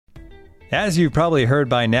As you've probably heard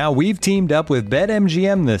by now, we've teamed up with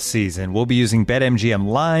BetMGM this season. We'll be using BetMGM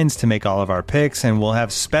lines to make all of our picks, and we'll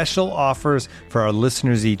have special offers for our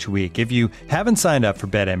listeners each week. If you haven't signed up for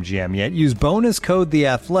BetMGM yet, use bonus code The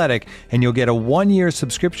Athletic, and you'll get a 1-year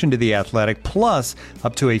subscription to The Athletic, plus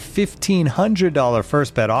up to a $1,500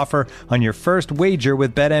 first bet offer on your first wager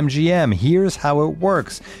with BetMGM. Here's how it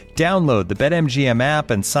works. Download the BetMGM app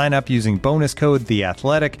and sign up using bonus code The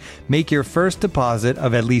Athletic. Make your first deposit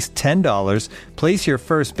of at least $10. Place your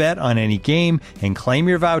first bet on any game and claim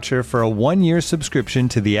your voucher for a 1-year subscription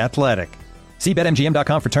to The Athletic. See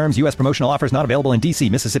BetMGM.com for terms. U.S. promotional offers not available in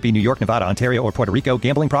D.C., Mississippi, New York, Nevada, Ontario, or Puerto Rico.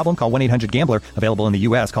 Gambling problem? Call 1-800-GAMBLER. Available in the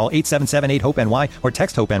U.S. Call 877-8-HOPE-NY or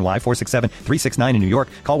text HOPE-NY 467-369 in New York.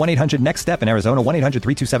 Call 1-800-NEXT-STEP in Arizona.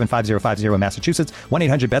 1-800-327-5050 in Massachusetts.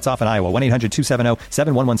 1-800-BETS-OFF in Iowa.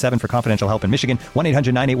 1-800-270-7117 for confidential help in Michigan.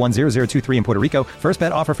 1-800-981-0023 in Puerto Rico. First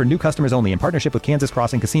bet offer for new customers only in partnership with Kansas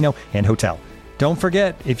Crossing Casino and Hotel. Don't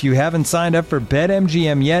forget, if you haven't signed up for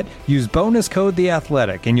BetMGM yet, use bonus code The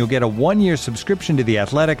Athletic, and you'll get a 1-year subscription to The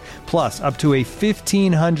Athletic, plus up to a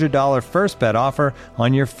 $1,500 first bet offer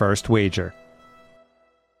on your first wager.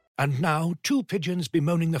 And now, two pigeons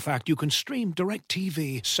bemoaning the fact you can stream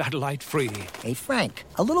DirecTV satellite-free. Hey, Frank,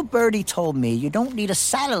 a little birdie told me you don't need a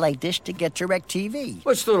satellite dish to get DirecTV.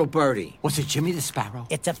 What's little birdie? Was it Jimmy the Sparrow?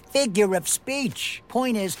 It's a figure of speech.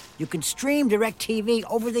 Point is, you can stream DirecTV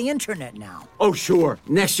over the internet now. Oh, sure.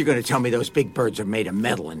 Next you're going to tell me those big birds are made of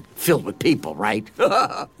metal and filled with people, right?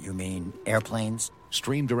 You mean airplanes?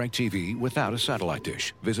 Stream DirecTV without a satellite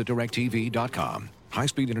dish. Visit DirecTV.com.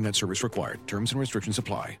 High-speed internet service required. Terms and restrictions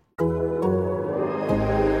apply.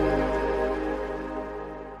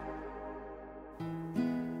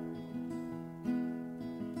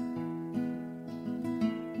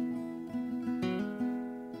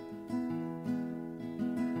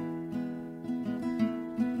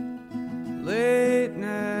 Late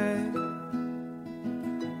night,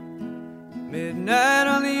 midnight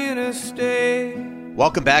on the interstate.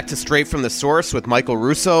 Welcome back to Straight from the Source with Michael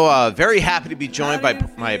Russo. Very happy to be joined by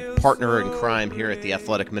my partner in crime here at the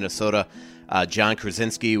Athletic Minnesota, John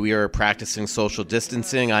Krasinski. We are practicing social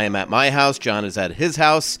distancing. I am at my house. John is at his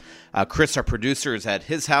house. Chris, our producer, is at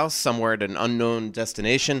his house, somewhere at an unknown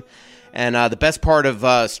destination. And the best part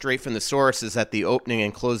of Straight from the Source is that the opening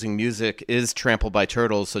and closing music is Trampled by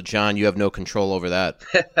Turtles. So, John, you have no control over that.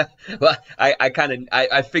 Well,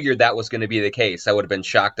 I figured that was going to be the case. I would have been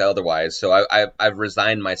shocked otherwise. So I've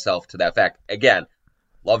resigned myself to that fact. Again,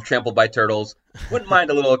 love Trampled by Turtles. Wouldn't mind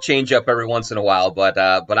a little change up every once in a while, but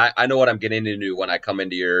I know what I'm getting into when I come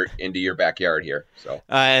into your backyard here. So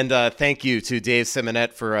and thank you to Dave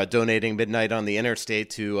Simonette for donating Midnight on the Interstate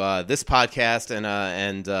to this podcast,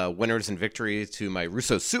 and Winners and Victory to my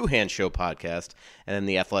Russo Suhan Show podcast, and then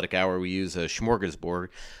the Athletic Hour we use a smorgasbord.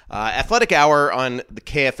 Athletic Hour on the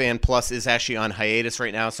KFAN Plus is actually on hiatus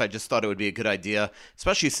right now, so I just thought it would be a good idea,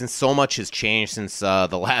 especially since so much has changed since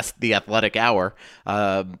the Athletic Hour.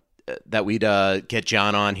 That we'd get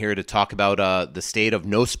John on here to talk about the state of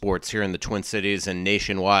no sports here in the Twin Cities and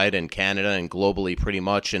nationwide and Canada and globally pretty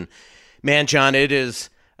much. And man, John, it is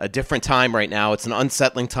a different time right now. It's an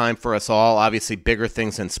unsettling time for us all. Obviously bigger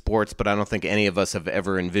things than sports, but I don't think any of us have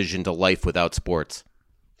ever envisioned a life without sports.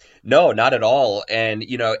 No, not at all. And,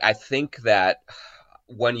 I think that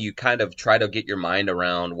when you kind of try to get your mind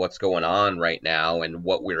around what's going on right now and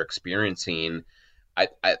what we're experiencing,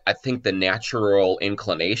 I think the natural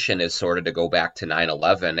inclination is sort of to go back to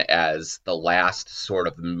 9/11 as the last sort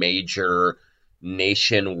of major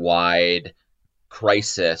nationwide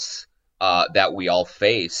crisis that we all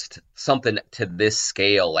faced, something to this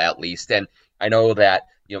scale at least. And I know that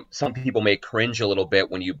some people may cringe a little bit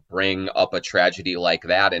when you bring up a tragedy like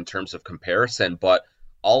that in terms of comparison, but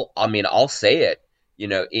I'll say it.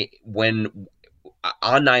 When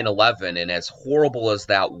on 9/11, and as horrible as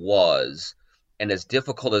that was, and as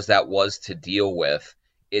difficult as that was to deal with,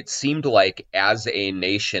 it seemed like as a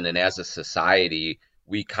nation and as a society,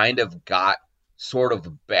 we kind of got sort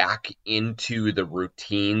of back into the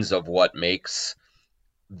routines of what makes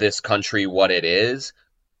this country what it is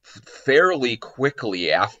fairly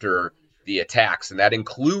quickly after the attacks. And that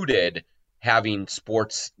included having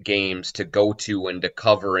sports games to go to and to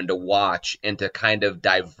cover and to watch and to kind of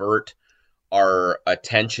divert our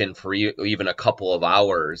attention for even a couple of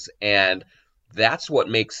hours. And that's what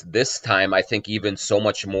makes this time, I think, even so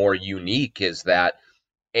much more unique, is that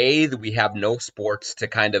A, that we have no sports to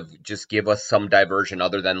kind of just give us some diversion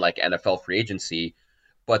other than like NFL free agency.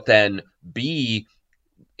 But then B,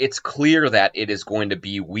 it's clear that it is going to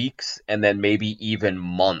be weeks and then maybe even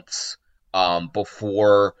months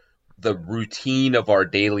before the routine of our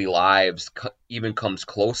daily lives even comes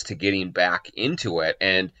close to getting back into it.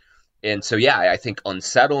 And so, yeah, I think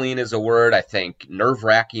unsettling is a word. I think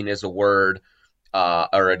nerve-wracking is a word,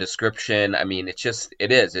 or a description. I mean,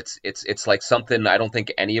 it's like something I don't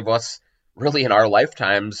think any of us really in our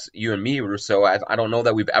lifetimes, you and me, Russo, I don't know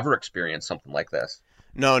that we've ever experienced something like this.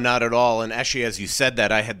 No, not at all. And actually, as you said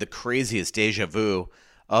that, I had the craziest deja vu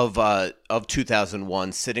of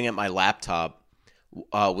 2001, sitting at my laptop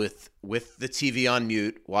with the TV on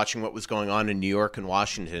mute, watching what was going on in New York and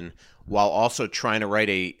Washington, while also trying to write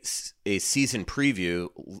a season preview,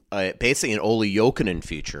 basically an Olli Jokinen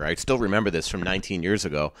feature. I still remember this from 19 years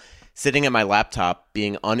ago. Sitting at my laptop,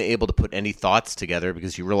 being unable to put any thoughts together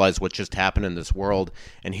because you realize what just happened in this world.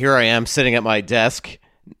 And here I am sitting at my desk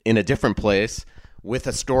in a different place with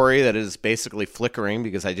a story that is basically flickering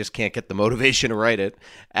because I just can't get the motivation to write it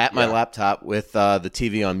at my laptop with the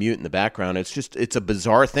TV on mute in the background. It's a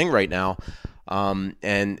bizarre thing right now. And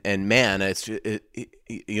man,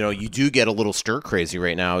 you do get a little stir crazy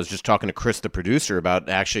right now. I was just talking to Chris, the producer, about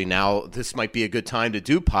actually now this might be a good time to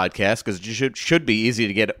do podcasts because it should be easy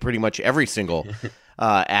to get pretty much every single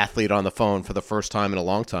athlete on the phone for the first time in a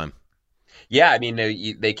long time. Yeah, I mean,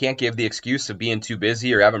 they can't give the excuse of being too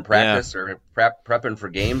busy or having practice or prepping for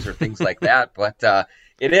games or things like that. But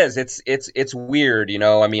it's weird,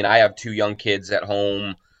 I mean, I have 2 young kids at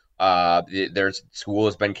home. There's school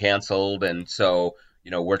has been canceled, and so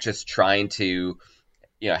we're just trying to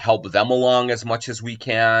help them along as much as we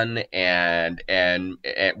can, and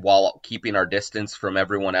while keeping our distance from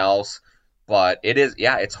everyone else. But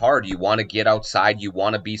it's hard. You want to get outside, you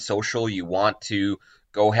want to be social, you want to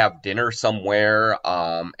go have dinner somewhere,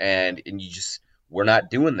 and we're not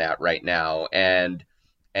doing that right now, and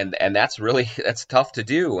that's tough to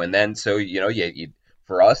do. And then so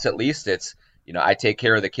for us at least, it's I take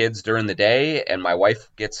care of the kids during the day, and my wife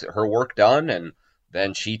gets her work done, and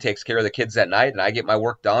then she takes care of the kids at night, and I get my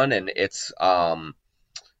work done, and it's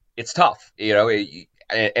tough,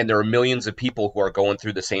 and there are millions of people who are going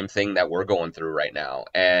through the same thing that we're going through right now,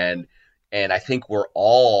 and I think we're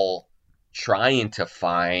all trying to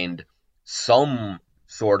find some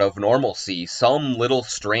sort of normalcy, some little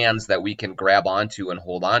strands that we can grab onto and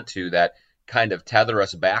hold on to that kind of tether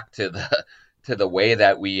us back to the way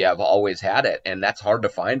that we have always had it. And that's hard to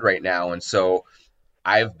find right now. And so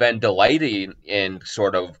I've been delighted in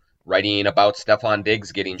sort of writing about Stefan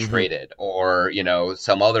Diggs getting traded, or,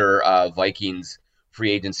 some other Vikings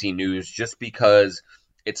free agency news, just because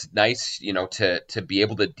it's nice, to be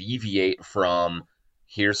able to deviate from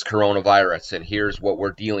here's coronavirus and here's what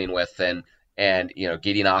we're dealing with, and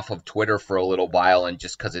getting off of Twitter for a little while, and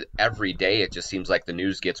just because every day it just seems like the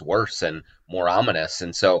news gets worse and more ominous,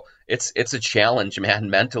 and so it's a challenge, man,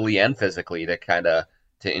 mentally and physically, to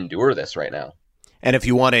endure this right now. And if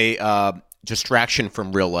you want a distraction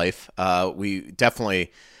from real life, we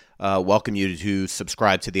definitely welcome you to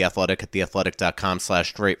subscribe to The Athletic at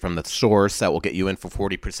theathletic.com/straight from the source. That will get you in for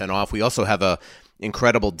 40% off. We also have a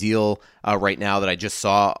incredible deal right now that I just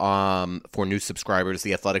saw for new subscribers,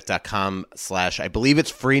 theathletic.com/ I believe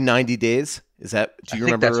it's free 90 days. Is that, do you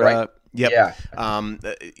remember? That's right. Yep. Yeah.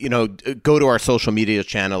 Go to our social media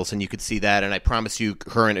channels and you could see that. And I promise you,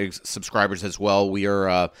 current subscribers as well, we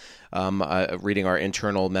are reading our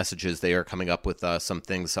internal messages. They are coming up with some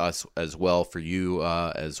things as well for you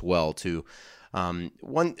as well to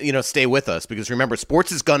stay with us, because remember,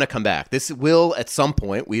 sports is going to come back. This will at some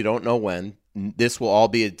point. We don't know when. This will all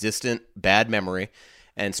be a distant bad memory,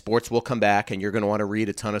 and sports will come back, and you're going to want to read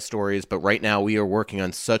a ton of stories. But right now we are working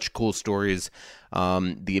on such cool stories.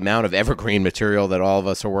 The amount of evergreen material that all of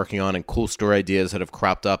us are working on, and cool story ideas that have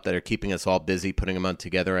cropped up that are keeping us all busy putting them on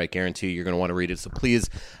together, I guarantee you're going to want to read it. So please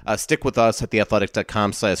stick with us at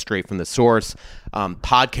theathletic.com/straight from the source.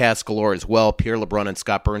 Podcast galore as well. Pierre LeBrun and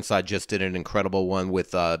Scott Burnside just did an incredible one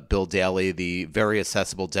with Bill Daly, the very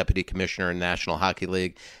accessible deputy commissioner in the National Hockey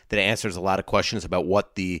League, that answers a lot of questions about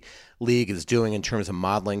what the league is doing in terms of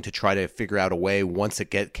modeling to try to figure out a way, once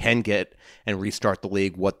it can get and restart the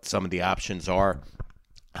league, what some of the options are.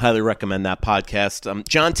 Highly recommend that podcast.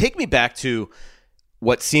 John, take me back to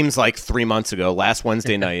what seems like 3 months ago, last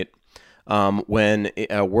Wednesday night, when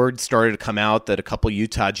word started to come out that a couple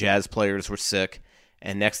Utah Jazz players were sick,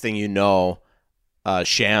 and next thing you know,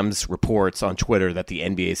 Shams reports on Twitter that the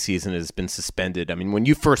NBA season has been suspended. I mean, when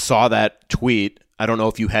you first saw that tweet, I don't know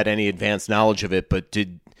if you had any advanced knowledge of it, but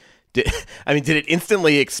did it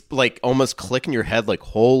instantly almost click in your head, like,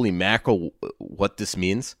 holy mackerel, what this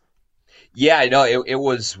means? Yeah, I know. It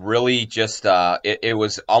was really just it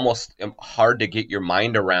was almost hard to get your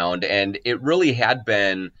mind around, and it really had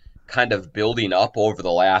been kind of building up over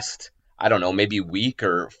the last, I don't know, maybe week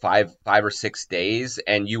or five or 6 days,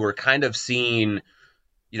 and you were kind of seeing,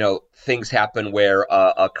 things happen where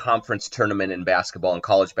a conference tournament in basketball and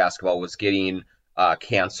college basketball was getting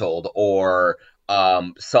canceled, or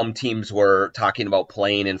some teams were talking about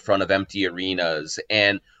playing in front of empty arenas.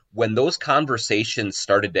 And when those conversations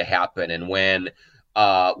started to happen, and when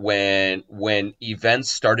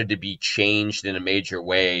events started to be changed in a major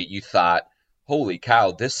way, you thought, holy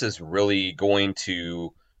cow, this is really going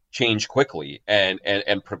to change quickly and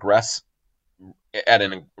progress at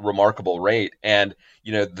a remarkable rate. And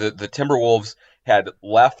the Timberwolves had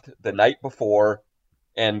left the night before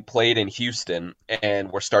and played in Houston,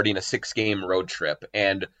 and were starting a 6-game road trip.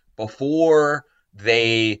 And before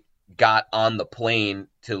they got on the plane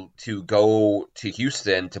to go to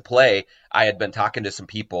Houston to play, I had been talking to some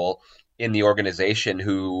people in the organization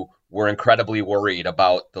who were incredibly worried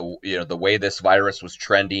about the way this virus was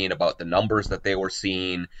trending, about the numbers that they were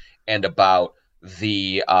seeing, and about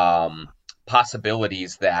the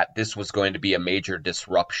possibilities that this was going to be a major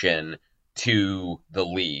disruption to the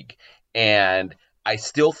league. And I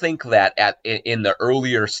still think that in the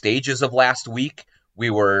earlier stages of last week,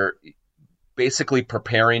 we were basically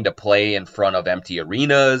preparing to play in front of empty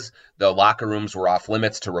arenas. The locker rooms were off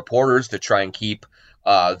limits to reporters to try and keep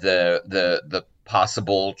the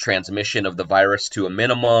possible transmission of the virus to a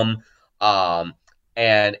minimum. And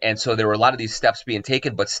so there were a lot of these steps being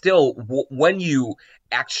taken, but still, when you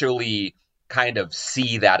actually kind of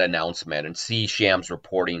see that announcement and see Shams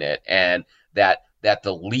reporting it, and that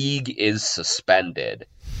the league is suspended,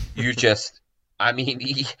 you just,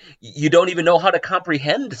 you don't even know how to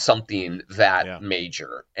comprehend something that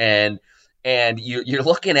major. And you're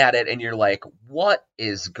looking at it and you're like, what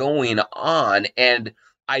is going on? And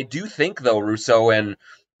I do think, though, Russo, and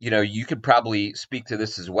you could probably speak to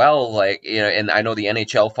this as well, and I know the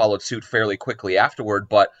NHL followed suit fairly quickly afterward,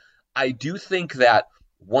 but I do think that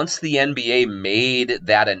once the NBA made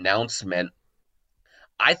that announcement,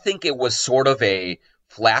 I think it was sort of a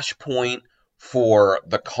flashpoint for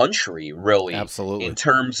the country, really. Absolutely. In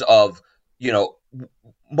terms of,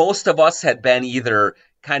 most of us had been either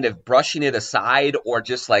kind of brushing it aside or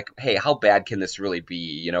just like, hey, how bad can this really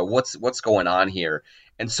be? What's going on here?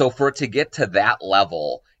 And so for it to get to that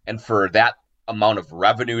level, and for that amount of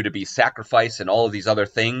revenue to be sacrificed and all of these other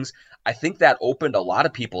things, I think that opened a lot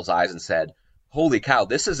of people's eyes and said, holy cow,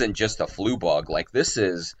 this isn't just a flu bug. Like, this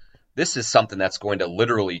is something that's going to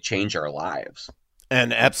literally change our lives.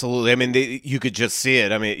 And absolutely, you could just see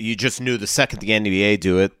it. You just knew the second the NBA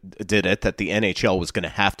did it that the NHL was going to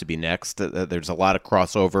have to be next. There's a lot of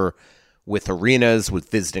crossover with arenas, with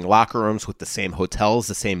visiting locker rooms, with the same hotels,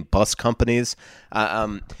 the same bus companies.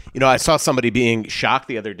 I saw somebody being shocked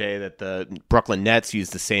the other day that the Brooklyn Nets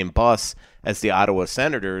used the same bus as the Ottawa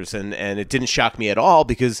Senators, and it didn't shock me at all,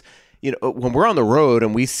 because when we're on the road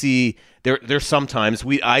and we see there's sometimes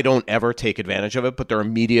I don't ever take advantage of it, but there are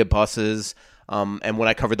media buses. And when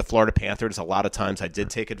I covered the Florida Panthers, a lot of times I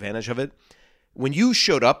did take advantage of it. When you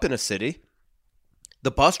showed up in a city, the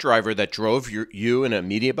bus driver that drove you in a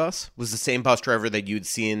media bus was the same bus driver that you'd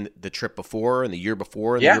seen the trip before and the year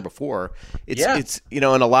before and the year before. It's in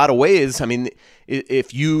a lot of ways,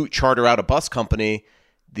 if you charter out a bus company,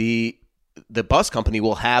 the bus company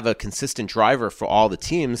will have a consistent driver for all the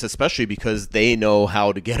teams, especially because they know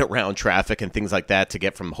how to get around traffic and things like that to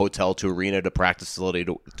get from hotel to arena to practice facility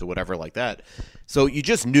to whatever like that. So you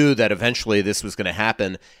just knew that eventually this was going to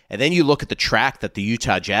happen. And then you look at the track that the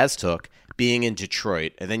Utah Jazz took being in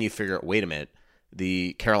Detroit, and then you figure, wait a minute,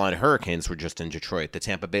 the Carolina Hurricanes were just in Detroit. The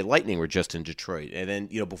Tampa Bay Lightning were just in Detroit. And then,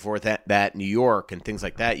 before that New York and things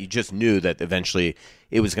like that, you just knew that eventually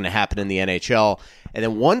it was going to happen in the NHL. And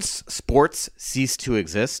then once sports ceased to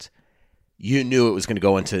exist, you knew it was going to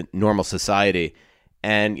go into normal society.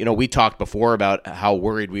 And, we talked before about how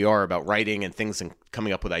worried we are about writing and things and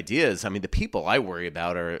coming up with ideas. The people I worry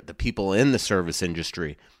about are the people in the service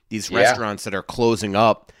industry, these restaurants that are closing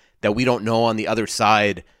up that we don't know on the other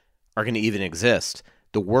side are going to even exist.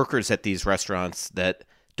 The workers at these restaurants that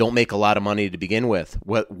don't make a lot of money to begin with,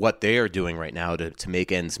 what they are doing right now to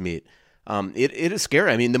make ends meet. It is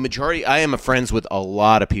scary. The majority, I am friends with a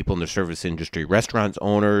lot of people in the service industry, restaurant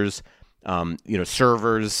owners,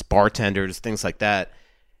 servers, bartenders, things like that.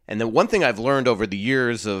 And then one thing I've learned over the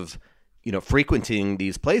years of, frequenting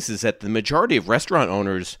these places is that the majority of restaurant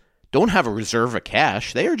owners don't have a reserve of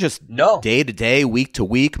cash. They are just day to day, week to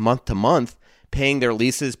week, month to month, paying their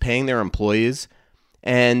leases, paying their employees.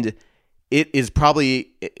 And it is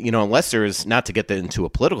probably, unless there is, not to get into a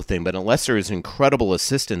political thing, but unless there is incredible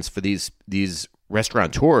assistance for these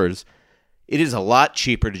restaurateurs, it is a lot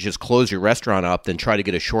cheaper to just close your restaurant up than try to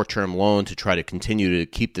get a short-term loan to try to continue to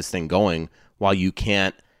keep this thing going while you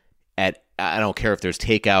can't I don't care if there's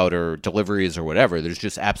takeout or deliveries or whatever. There's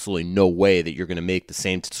just absolutely no way that you're going to make the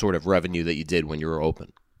same sort of revenue that you did when you were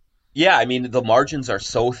open. Yeah, I mean, the margins are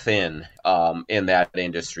so thin in that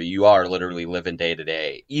industry. You are literally living day to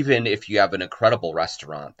day. Even if you have an incredible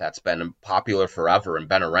restaurant that's been popular forever and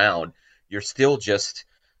been around, you're still just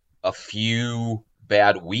a few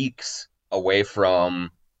bad weeks away from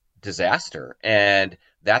disaster. And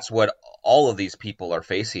that's what all of these people are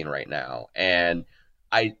facing right now. And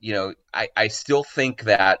I still think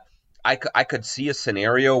that I could see a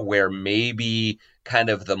scenario where maybe kind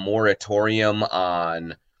of the moratorium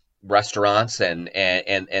on restaurants and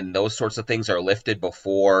those sorts of things are lifted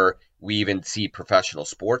before we even see professional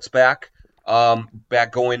sports back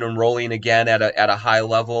going and rolling again at a high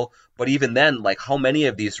level. But even then, like, how many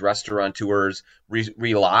of these restaurateurs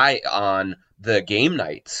rely on the game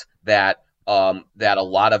nights that a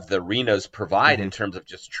lot of the arenas provide in terms of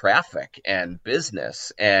just traffic and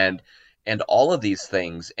business and all of these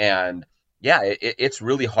things. And yeah, it's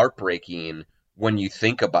really heartbreaking when you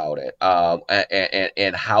think about it,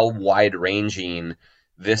 and how wide ranging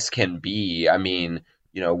this can be. I mean,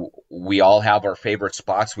 we all have our favorite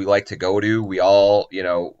spots we like to go to. We all,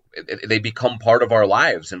 they become part of our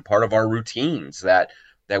lives and part of our routines that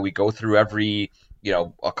we go through every,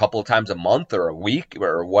 a couple of times a month or a week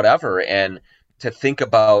or whatever. And to think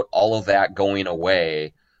about all of that going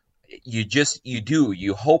away,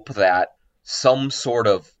 you hope that some sort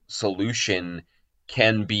of solution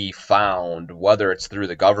can be found, whether it's through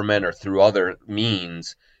the government or through other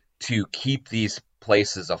means, to keep these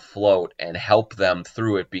places afloat and help them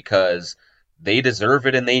through it, because they deserve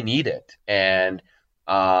it and they need it. And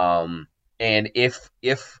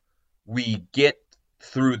if we get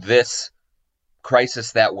through this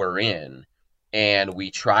crisis that we're in and we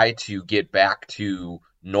try to get back to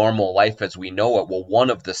normal life as we know it, well, one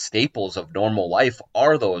of the staples of normal life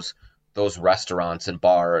are those restaurants and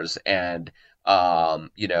bars and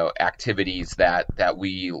activities that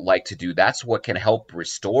we like to do. That's what can help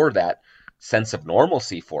restore that sense of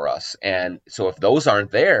normalcy for us. And so if those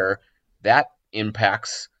aren't there, that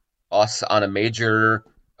impacts us on a major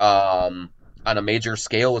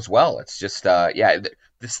scale as well. It's just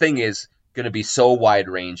this thing is going to be so wide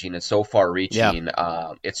ranging and so far reaching.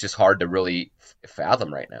 Yeah. It's just hard to really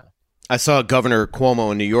fathom right now. I saw Governor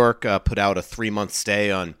Cuomo in New York put out a 3-month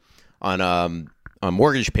stay on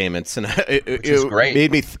mortgage payments, and which is great.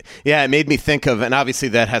 It made me think of, and obviously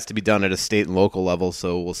that has to be done at a state and local level.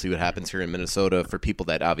 So we'll see what happens here in Minnesota for people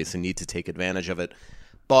that obviously need to take advantage of it.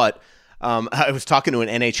 But I was talking to an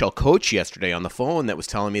NHL coach yesterday on the phone that was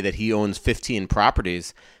telling me that he owns 15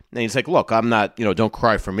 properties. And he's like, look, I'm not, don't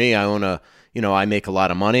cry for me. I own I make a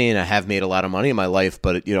lot of money and I have made a lot of money in my life,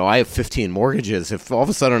 but, I have 15 mortgages. If all of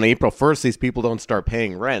a sudden on April 1st, these people don't start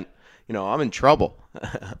paying rent, I'm in trouble.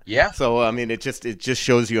 Yeah. So, I mean, it just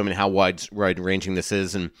shows you, how wide ranging this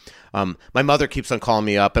is. And my mother keeps on calling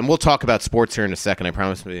me up, and we'll talk about sports here in a second, I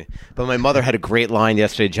promise me. But my mother had a great line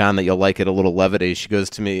yesterday, John, that you'll like it, a little levity. She goes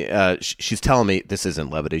to me, she's telling me, this isn't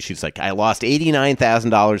levity. She's like, I lost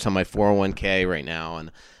 $89,000 on my 401k right now.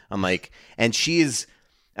 And I'm like, and she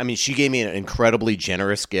gave me an incredibly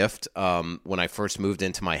generous gift when I first moved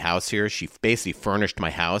into my house here. She basically furnished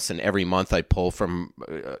my house, and every month I pull from,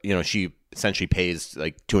 she essentially pays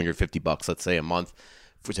like $250, let's say, a month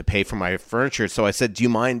to pay for my furniture. So I said, do you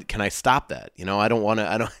mind? Can I stop that? I don't want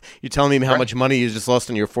to. You're telling me how much money you just lost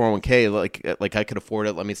on your 401k. Like I could afford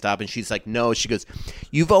it. Let me stop. And she's like, no. She goes,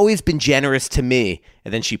 you've always been generous to me.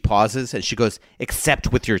 And then she pauses and she goes,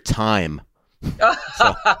 except with your time.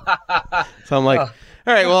 So I'm like,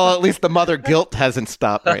 all right, well, at least the mother guilt hasn't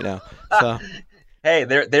stopped right now. So, hey,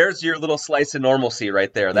 there's your little slice of normalcy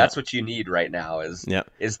right there. That's what you need right now is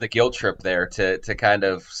the guilt trip there to kind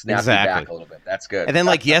of snap you back a little bit. That's good. And then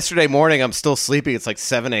like yesterday morning, I'm still sleeping. It's like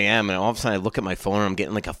 7 a.m. and all of a sudden I look at my phone and I'm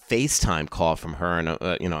getting like a FaceTime call from her, and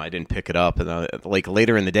I didn't pick it up. And like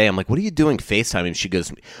later in the day, I'm like, what are you doing FaceTime? And she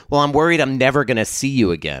goes, well, I'm worried I'm never going to see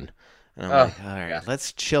you again. And I'm like, all right,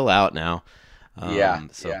 let's chill out now. No,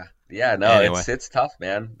 anyway. It's tough,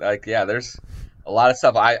 man. Like, yeah, there's a lot of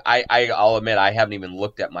stuff. I'll admit I haven't even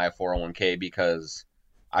looked at my 401k because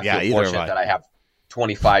I feel fortunate that I have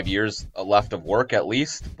 25 years left of work at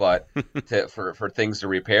least, but for things to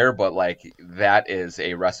repair. But like, that is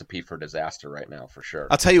a recipe for disaster right now for sure.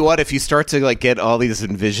 I'll tell you what, if you start to like get all these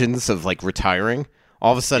envisions of like retiring,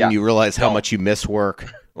 all of a sudden you realize how much you miss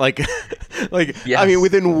work. Like, yes. I mean,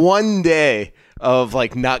 within one day of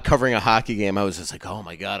like not covering a hockey game, I was just like, oh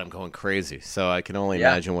my God, I'm going crazy. So I can only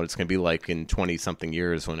imagine what it's going to be like in 20 something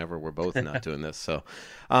years whenever we're both not doing this. So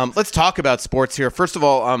let's talk about sports here. First of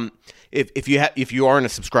all, if you aren't a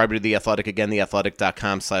subscriber to The Athletic, again,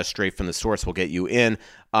 theathletic.com/straight from the source will get you in.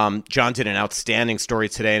 John did an outstanding story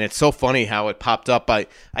today, and it's so funny how it popped up. I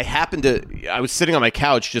was sitting on my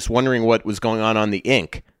couch just wondering what was going on the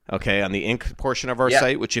Ink. Okay, on the Ink portion of our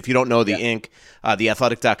site, which if you don't know, the Ink,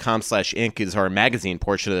 theathletic.com/Ink is our magazine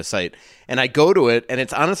portion of the site. And I go to it, and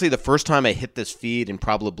it's honestly the first time I hit this feed in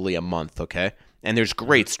probably a month, okay? And there's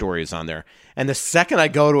great stories on there. And the second I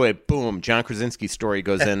go to it, boom, John Krasinski's story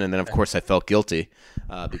goes in, and then, of course, I felt guilty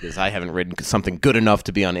because I haven't written something good enough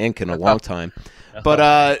to be on Ink in a long time.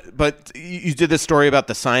 But you did this story about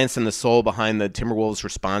the science and the soul behind the Timberwolves'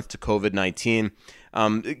 response to COVID-19.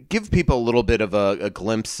 Give people a little bit of a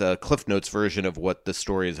glimpse, a Cliff Notes version of what the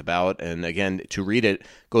story is about. And again, to read it,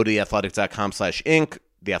 go to theathletic.com/Ink,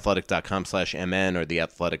 theathletic.com/MN, or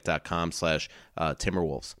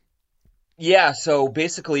theathletic.com/Timberwolves. Yeah, so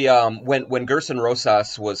basically, when Gerson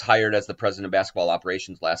Rosas was hired as the president of basketball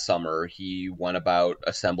operations last summer, he went about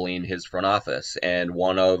assembling his front office, and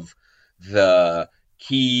one of the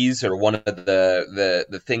keys, or one of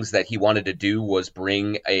the things that he wanted to do, was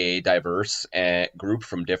bring a diverse group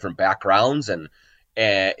from different backgrounds and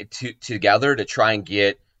together to try and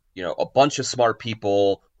get a bunch of smart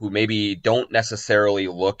people who maybe don't necessarily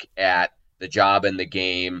look at the job and the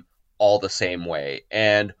game all the same way.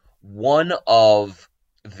 And one of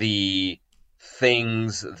the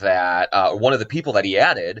things that one of the people that he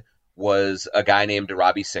added was a guy named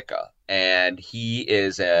Robbie Sicca, and he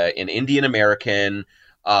is an Indian American,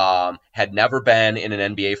 had never been in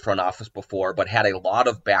an NBA front office before, but had a lot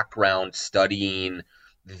of background studying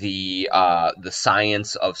the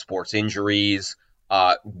science of sports injuries.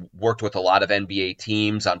 Worked with a lot of NBA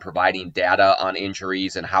teams on providing data on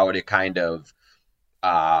injuries and how to kind of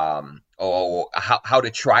how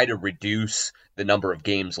to try to reduce the number of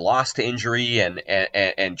games lost to injury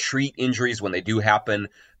and treat injuries when they do happen,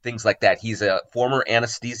 things like that. He's a former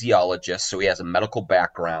anesthesiologist, so he has a medical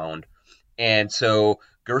background. And so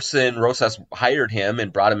Gerson Rosas hired him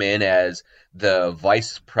and brought him in as the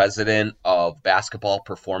vice president of basketball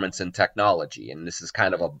performance and technology. And this is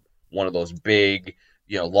kind of one of those big,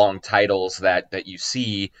 long titles that you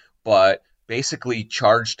see, but basically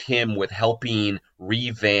charged him with helping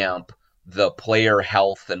revamp the player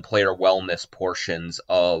health and player wellness portions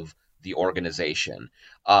of the organization.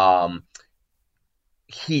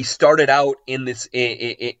 He started out in this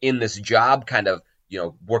job kind of,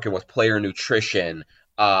 working with player nutrition,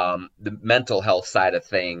 the mental health side of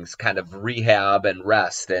things, kind of rehab and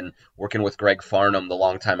rest, and working with Greg Farnham, the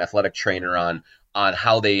longtime athletic trainer, on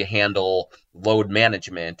how they handle load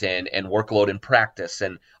management and workload in practice,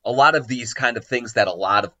 and a lot of these kind of things that a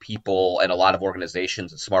lot of people and a lot of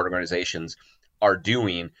organizations and smart organizations are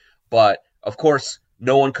doing. But of course,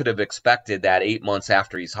 no one could have expected that 8 months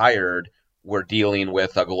after he's hired, we're dealing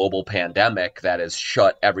with a global pandemic that has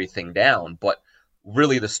shut everything down. But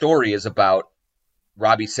really, the story is about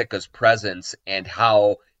Robbie Sicca's presence and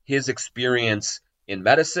how his experience in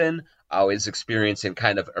medicine, how his experience in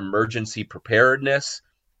kind of emergency preparedness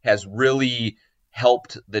has really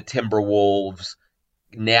helped the Timberwolves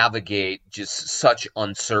navigate just such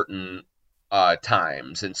uncertain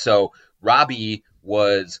times. And so Robbie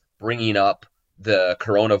was bringing up the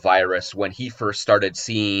coronavirus when he first started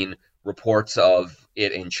seeing reports of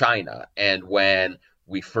it in China. And when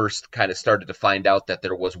we first kind of started to find out that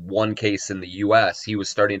there was one case in the U.S., he was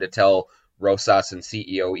starting to tell Rosas and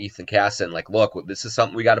CEO Ethan Casson, like, look, this is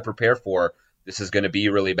something we got to prepare for. This is going to be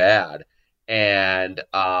really bad. And,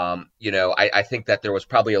 I think that there was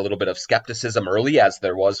probably a little bit of skepticism early, as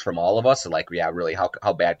there was from all of us. Like, yeah, really,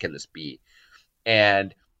 how bad can this be?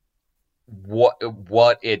 And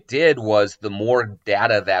what it did was, the more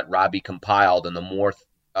data that Robbie compiled and the more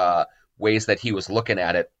ways that he was looking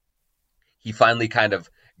at it, he finally kind of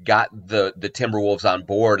got the Timberwolves on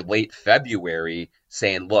board late February,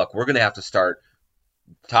 saying, look, we're going to have to start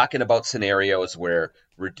talking about scenarios where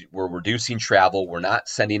we're reducing travel. We're not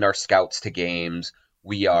sending our scouts to games.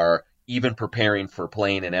 We are even preparing for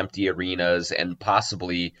playing in empty arenas and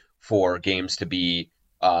possibly for games to be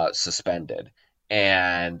suspended.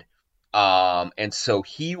 And so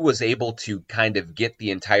he was able to kind of get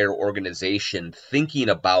the entire organization thinking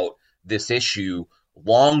about this issue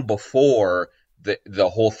long before the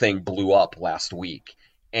whole thing blew up last week.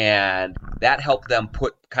 And that helped them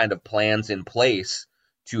put kind of plans in place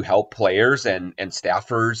to help players and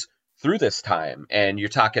staffers through this time. And you're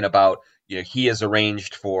talking about, he has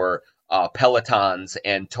arranged for Pelotons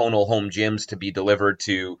and tonal home gyms to be delivered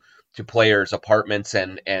to to players apartments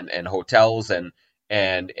and hotels and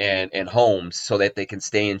homes so that they can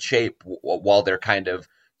stay in shape while they're kind of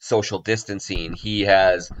social distancing. He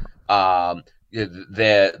has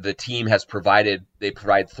the team has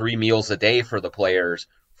provide 3 meals a day for the players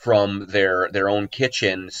from their own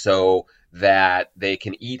kitchen so that they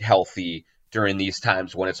can eat healthy during these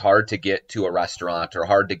times when it's hard to get to a restaurant or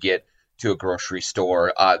hard to get to a grocery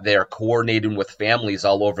store. They're coordinating with families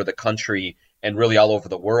all over the country and really all over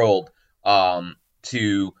the world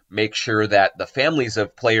to make sure that the families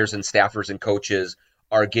of players and staffers and coaches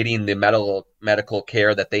are getting the medical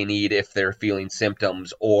care that they need if they're feeling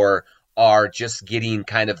symptoms, or are just getting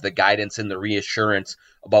kind of the guidance and the reassurance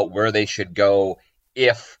about where they should go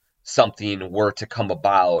if something were to come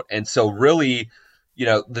about. And so really,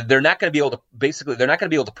 they're not going to be able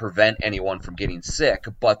to prevent anyone from getting sick,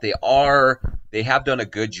 but they have done a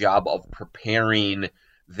good job of preparing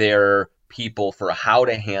their people for how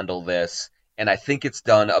to handle this. And I think it's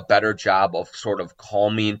done a better job of sort of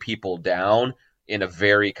calming people down in a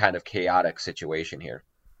very kind of chaotic situation here.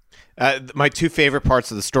 My 2 favorite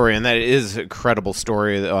parts of the story, and that is an incredible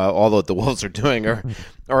story, all that the Wolves are doing,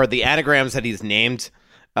 are the anagrams that he's named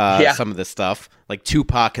some of this stuff, like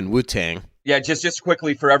Tupac and Wu-Tang. Yeah, just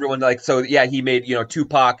quickly for everyone, he made,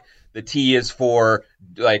 Tupac, the T is for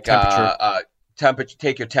like temperature,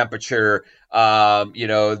 take your temperature.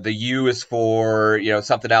 The U is for,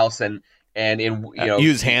 something else, and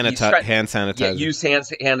use hand sanitizer. Yeah, use hand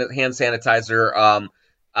sanitizer.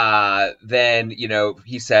 Then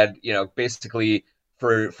he said, basically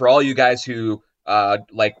for all you guys who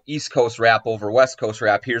like East Coast rap over West Coast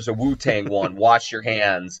rap, here's a Wu-Tang one. Wash your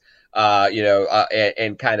hands.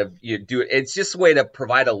 And kind of do it. It's just a way to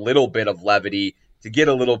provide a little bit of levity to get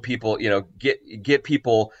a little people, get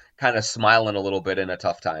people kind of smiling a little bit in a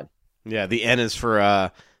tough time. Yeah, the N is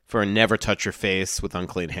for never touch your face with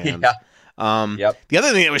unclean hands. Yeah. Yep. The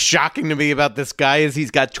other thing that was shocking to me about this guy is he's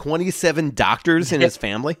got 27 doctors in his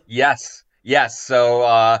family. Yes. So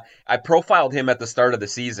I profiled him at the start of the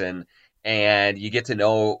season, and you get to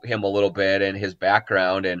know him a little bit and his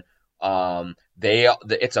background, and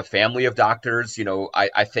it's a family of doctors.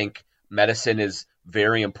 I think medicine is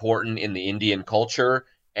very important in the Indian culture,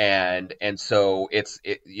 and so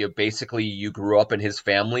basically you grew up in his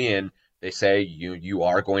family, and they say you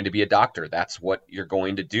are going to be a doctor. That's what you're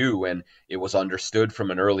going to do. And it was understood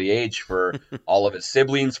from an early age for all of his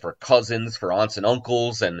siblings, for cousins, for aunts and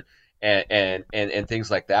uncles, and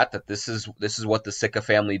things like that this is what the Sika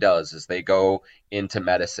family does, is they go into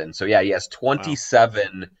medicine. So yeah, he has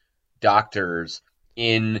 27 doctors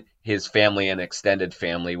in his family and extended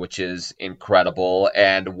family, which is incredible.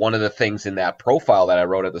 And one of the things in that profile that I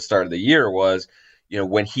wrote at the start of the year was,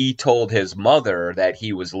 when he told his mother that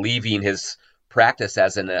he was leaving his practice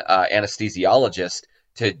as an anesthesiologist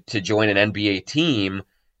to join an NBA team,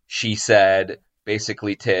 she said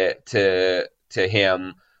basically to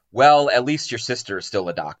him, well, at least your sister is still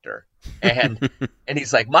a doctor. And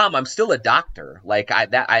he's like, Mom, I'm still a doctor. Like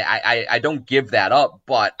I don't give that up,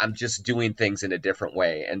 but I'm just doing things in a different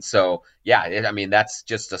way. And so, yeah, that's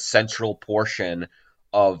just a central portion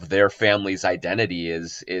of their family's identity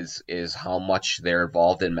is how much they're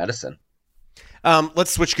involved in medicine.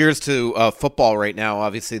 Let's switch gears to football right now.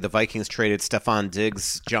 Obviously, the Vikings traded Stefon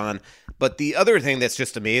Diggs, John. But the other thing that's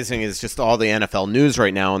just amazing is just all the NFL news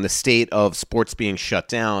right now and the state of sports being shut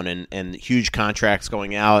down and huge contracts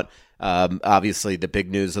going out. Obviously, the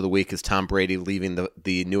big news of the week is Tom Brady leaving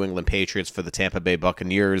the New England Patriots for the Tampa Bay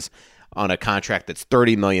Buccaneers on a contract that's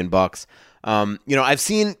 $30 million. I've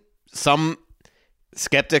seen some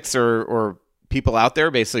skeptics or people out there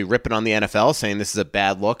basically ripping on the NFL, saying this is a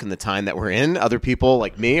bad look in the time that we're in. Other people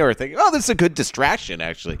like me are thinking, oh, this is a good distraction,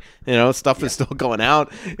 actually. Stuff is still going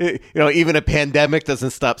out. Even a pandemic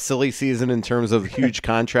doesn't stop silly season in terms of huge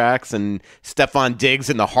contracts, and Stefon Diggs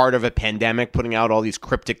in the heart of a pandemic putting out all these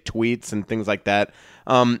cryptic tweets and things like that.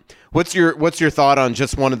 What's your thought on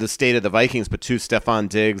just one of the state of the Vikings, but two, Stefon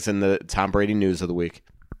Diggs and the Tom Brady news of the week?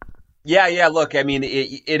 Yeah. Look,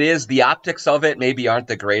 it is, the optics of it maybe aren't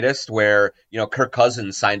the greatest, where, Kirk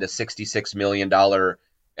Cousins signed a $66 million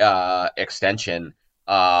extension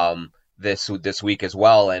this week as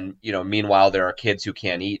well. And, meanwhile, there are kids who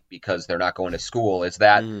can't eat because they're not going to school. Is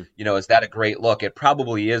that, is that a great look? It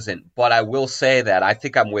probably isn't. But I will say that I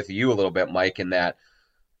think I'm with you a little bit, Mike, in that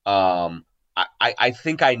I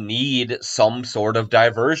think I need some sort of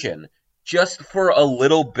diversion just for a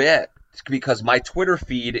little bit, because my Twitter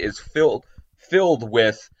feed is filled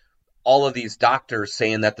with all of these doctors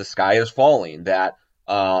saying that the sky is falling, that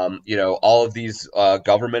all of these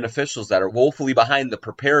government officials that are woefully behind the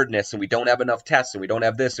preparedness, and we don't have enough tests, and we don't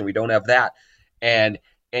have this, and we don't have that. And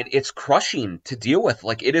and it's crushing to deal with.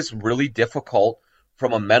 Like, it is really difficult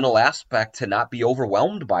from a mental aspect to not be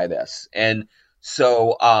overwhelmed by this. And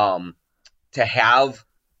so to have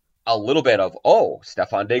a little bit of, oh,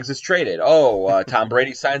 Stefon Diggs is traded. Oh, Tom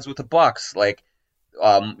Brady signs with the Bucks. Like,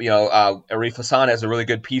 Arif Hassan has a really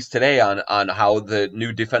good piece today on how the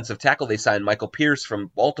new defensive tackle they signed, Michael Pierce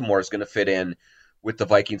from Baltimore, is going to fit in with the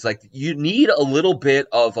Vikings. Like, you need a little bit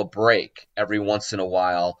of a break every once in a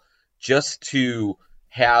while just to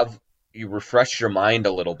have you refresh your mind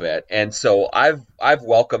a little bit. And so I've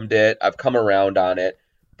welcomed it. I've come around on it.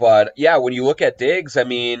 But yeah, when you look at Diggs, I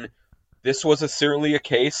mean, this was certainly a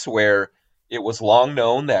case where it was long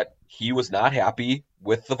known that he was not happy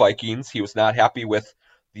with the Vikings. He was not happy with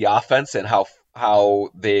the offense and how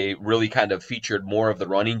they really kind of featured more of the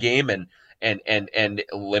running game and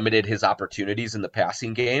limited his opportunities in the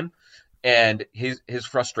passing game. And his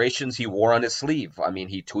frustrations he wore on his sleeve. I mean,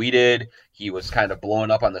 he tweeted, he was kind of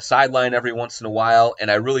blowing up on the sideline every once in a while.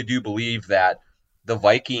 And I really do believe that the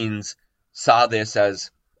Vikings saw this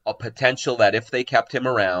as a potential that if they kept him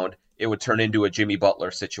around, it would turn into a Jimmy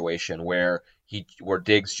Butler situation where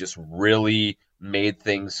Diggs just really made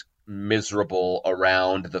things miserable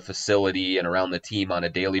around the facility and around the team on a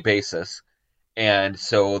daily basis. And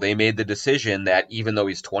so they made the decision that even though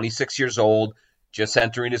he's 26 years old, just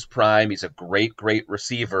entering his prime, he's a great, great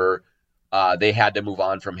receiver, they had to move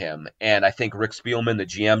on from him. And I think Rick Spielman, the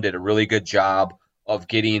GM, did a really good job of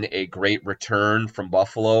getting a great return from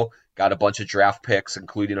Buffalo, got a bunch of draft picks,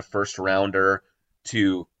 including a first rounder,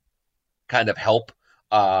 to kind of help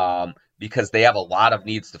because they have a lot of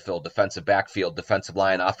needs to fill: defensive backfield, defensive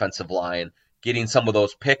line, offensive line. Getting some of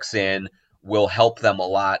those picks in will help them a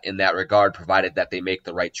lot in that regard, provided that they make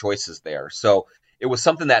the right choices there. So it was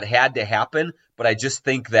something that had to happen, but I just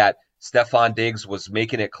think that Stefon Diggs was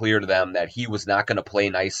making it clear to them that he was not going to play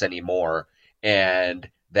nice anymore and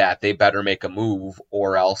that they better make a move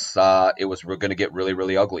or else it was going to get really,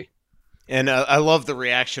 really ugly. And I love the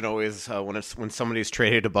reaction always when somebody's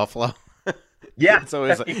traded to Buffalo. Yeah. It's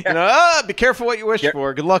always be careful what you wish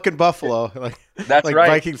for. Good luck in Buffalo. That's right.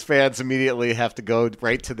 Vikings fans immediately have to go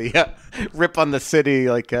right to the rip on the city,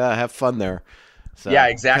 have fun there. So, yeah,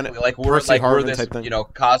 exactly. We're this,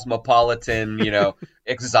 cosmopolitan,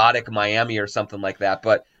 exotic Miami or something like that.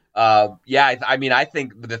 But I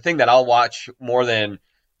think the thing that I'll watch more than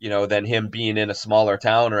him being in a smaller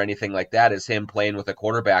town or anything like that is him playing with a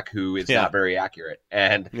quarterback who is not very accurate.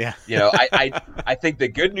 And I think the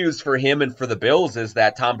good news for him and for the Bills is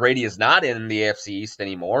that Tom Brady is not in the AFC East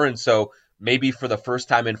anymore, and so maybe for the first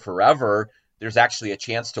time in forever, there's actually a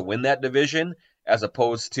chance to win that division, as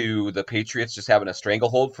opposed to the Patriots just having a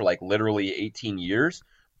stranglehold for literally 18 years.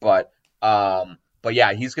 But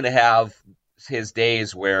yeah, he's going to have his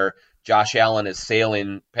days where Josh Allen is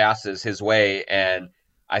sailing passes his way, and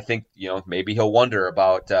I think maybe he'll wonder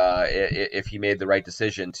about if he made the right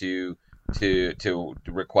decision to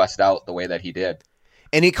request out the way that he did.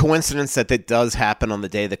 Any coincidence that does happen on the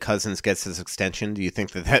day that Cousins gets his extension? Do you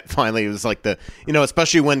think that finally was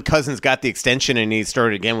especially when Cousins got the extension and he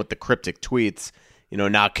started again with the cryptic tweets,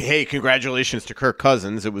 not, hey, congratulations to Kirk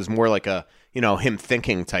Cousins. It was more like a, him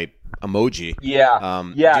thinking type emoji. Yeah.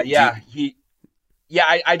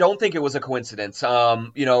 I don't think it was a coincidence,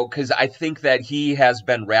 because I think that he has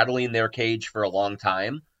been rattling their cage for a long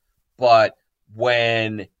time. But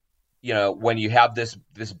when you have this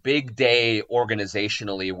big day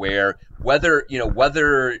organizationally where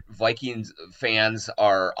whether Vikings fans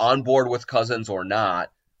are on board with Cousins or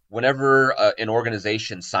not, whenever an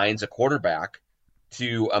organization signs a quarterback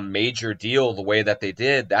to a major deal the way that they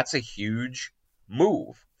did, that's a huge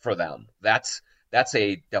move for them. That's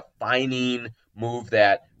a defining move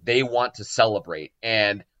that they want to celebrate.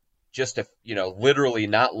 And just literally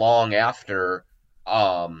not long after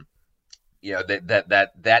that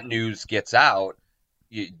news gets out,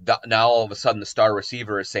 now all of a sudden the star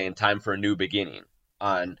receiver is saying time for a new beginning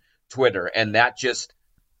on Twitter, and that just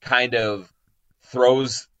kind of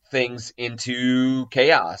throws things into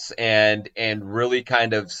chaos and really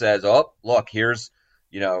kind of says, oh, look, here's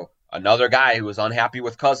another guy who was unhappy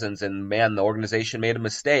with Cousins, and man, the organization made a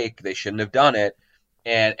mistake. They shouldn't have done it.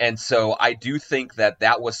 And so I do think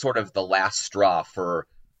that was sort of the last straw for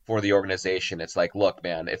the organization. It's like, look,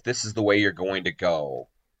 man, if this is the way you're going to go,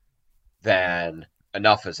 then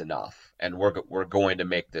enough is enough, and we're going to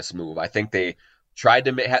make this move. I think they tried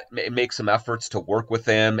to make some efforts to work with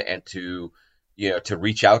him and to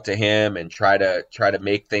reach out to him and try to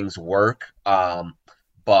make things work.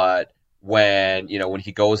 But when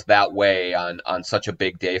he goes that way on such a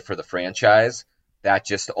big day for the franchise, that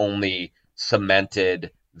just only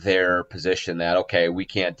cemented their position that, okay, we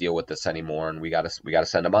can't deal with this anymore, and we got to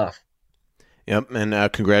send them off. Yep,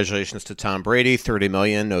 and congratulations to Tom Brady, $30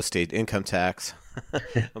 million, no state income tax.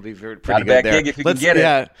 It'll be pretty Not a good bad there. gig if you can get it.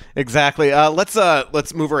 Yeah, exactly.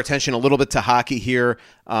 Let's move our attention a little bit to hockey here,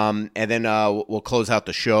 and then we'll close out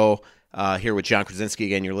the show here with John Krasinski.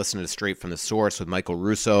 Again, you're listening to Straight from the Source with Michael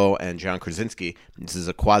Russo and John Krasinski. This is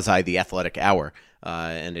a quasi The Athletic Hour,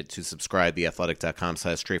 and to subscribe,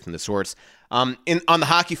 theathletic.com/Straight from the Source. On the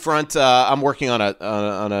hockey front, I'm working on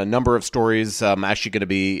a number of stories. I'm actually going to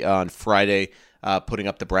be on Friday putting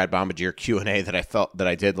up the Brad Bombardier Q&A that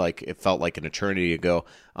I did like it felt like an eternity ago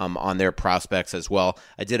on their prospects as well.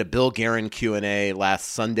 I did a Bill Guerin Q&A last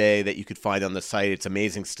Sunday that you could find on the site. It's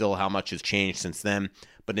amazing still how much has changed since then.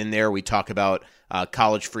 But in there, we talk about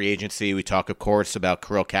college free agency. We talk, of course, about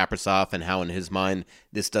Kirill Kaprizov and how, in his mind,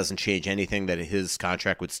 this doesn't change anything, that his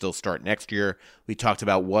contract would still start next year. We talked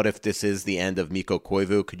about what if this is the end of Mikko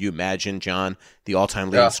Koivu. Could you imagine, John, the all-time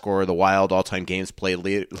leading scorer of the Wild, all-time games played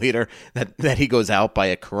leader, that he goes out by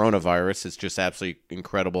a coronavirus? It's just absolutely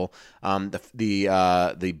incredible.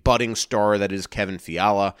 The budding star that is Kevin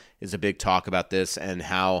Fiala is a big talk about this, and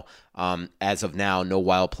how as of now, no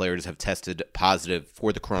Wild players have tested positive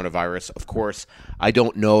for the coronavirus. Of course, I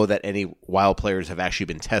don't know that any Wild players have actually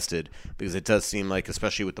been tested, because it does seem like,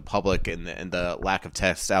 especially with the public and the lack of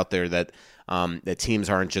tests out there, that that teams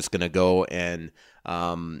aren't just going to go and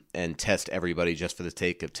test everybody just for the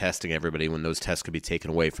sake of testing everybody, when those tests could be taken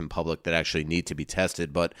away from public that actually need to be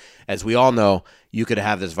tested. But as we all know, you could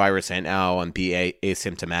have this virus right now and be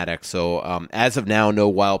asymptomatic. So as of now, no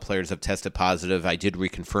Wild players have tested positive. I did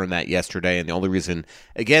reconfirm that yesterday, and the only reason,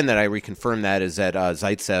 again, that I reconfirmed that is that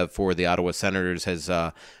Zaitsev for the Ottawa Senators has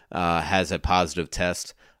a positive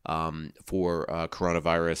test for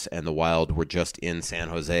coronavirus, and the Wild were just in San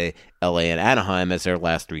Jose, LA, and Anaheim as their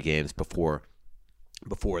last 3 games before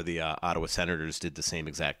the Ottawa Senators did the same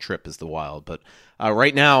exact trip as the Wild. But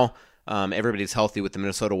right now, everybody's healthy with the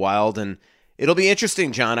Minnesota Wild, and it'll be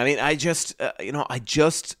interesting, John. I mean, I just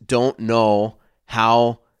don't know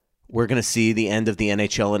how we're going to see the end of the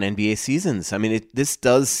NHL and NBA seasons. I mean, this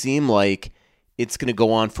does seem like it's going to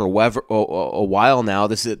go on for a while now.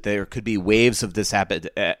 There could be waves of this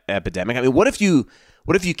epidemic. I mean, what if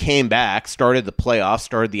you came back, started the playoffs,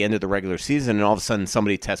 started the end of the regular season, and all of a sudden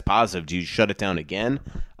somebody tests positive? Do you shut it down again?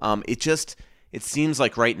 It seems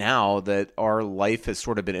like right now that our life has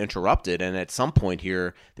sort of been interrupted, and at some point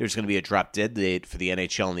here, there's going to be a drop dead date for the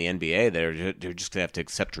NHL and the NBA. They're just going to have to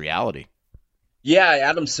accept reality. Yeah,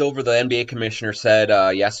 Adam Silver, the NBA commissioner, said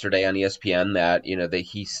yesterday on ESPN that that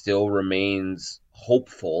he still remains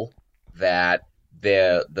hopeful that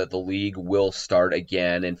the league will start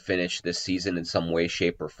again and finish this season in some way,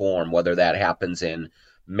 shape, or form. Whether that happens in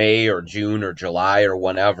May or June or July or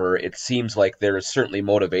whenever, it seems like there is certainly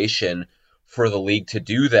motivation for the league to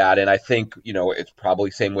do that. And I think it's probably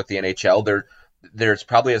same with the NHL. There's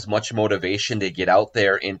probably as much motivation to get out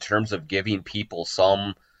there in terms of giving people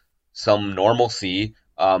some normalcy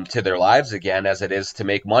to their lives again, as it is to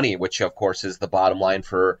make money, which of course is the bottom line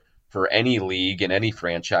for any league and any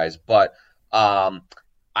franchise. But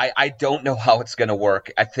I don't know how it's going to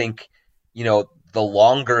work. I think the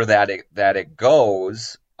longer that it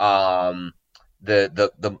goes, the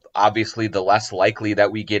obviously the less likely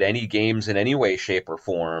that we get any games in any way, shape, or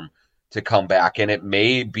form to come back. And it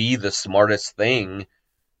may be the smartest thing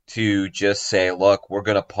to just say, look, we're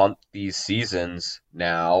going to punt these seasons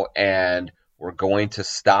now, and we're going to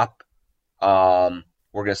stop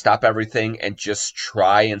everything and just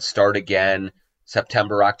try and start again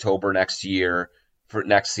September, October next year for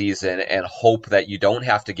next season, and hope that you don't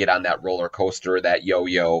have to get on that roller coaster, that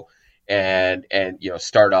yo-yo, and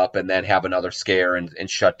start up and then have another scare and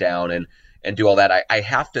shut down and do all that. I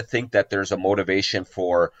have to think that there's a motivation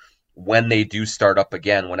for when they do start up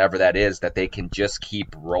again, whenever that is, that they can just keep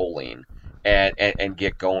rolling and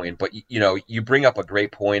get going. But you bring up a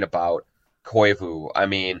great point about Koivu. I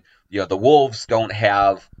mean, the Wolves don't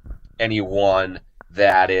have anyone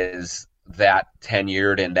that is that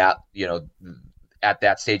tenured and that at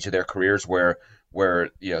that stage of their careers where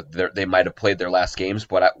they might have played their last games.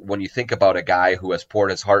 But when you think about a guy who has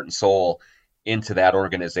poured his heart and soul into that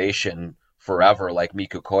organization forever, like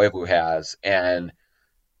Mikko Koivu has, and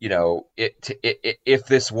if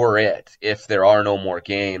this were if there are no more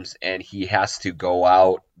games and he has to go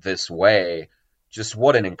out this way, just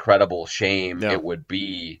what an incredible shame it would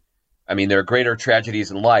be. I mean, there are greater tragedies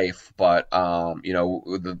in life, but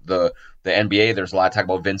the NBA, there's a lot of talk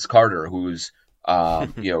about Vince Carter, who's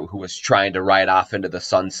who was trying to ride off into the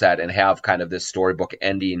sunset and have kind of this storybook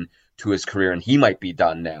ending to his career, and he might be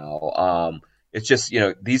done now. it's just,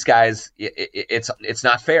 these guys, it's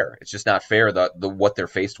not fair. It's just not fair, the what they're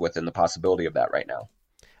faced with and the possibility of that right now.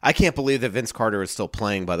 I can't believe that Vince Carter is still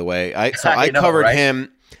playing, by the way. I know, covered right?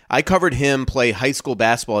 him. I covered him play high school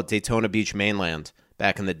basketball at Daytona Beach, mainland,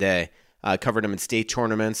 back in the day. I covered him in state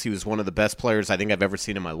tournaments. He was one of the best players I think I've ever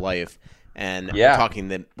seen in my life. And Yeah.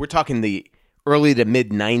 we're talking the early to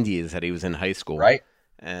mid 90s that he was in high school. Right.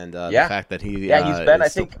 And Yeah. the fact that He's been,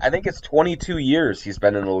 is I think it's 22 years he's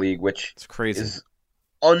been in the league, which it's crazy. is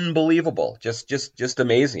unbelievable. Just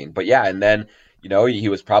amazing. But yeah, and then, he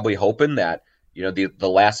was probably hoping that, the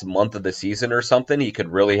last month of the season or something, he could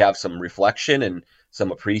really have some reflection and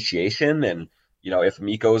some appreciation. And, if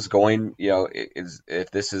Mikko's going,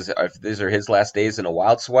 if these are his last days in a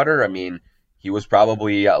Wild sweater, I mean, he was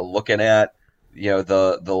probably looking at,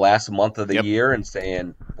 the last month of the Yep. year and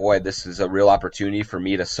saying, boy, this is a real opportunity for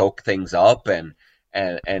me to soak things up and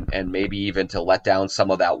maybe even to let down some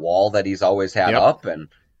of that wall that he's always had Yep. up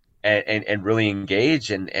and really engage.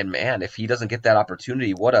 And man, if he doesn't get that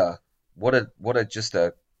opportunity, what a just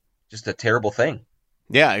a terrible thing.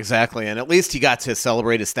 Yeah, exactly. And at least he got to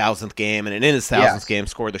celebrate his 1,000th game, and in his 1,000th game,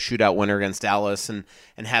 score the shootout winner against Dallas, and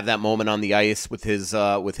have that moment on the ice with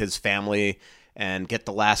his family, and get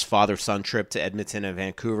the last father-son trip to Edmonton and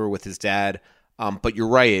Vancouver with his dad. But you're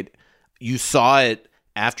right. You saw it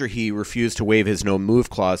after he refused to waive his no-move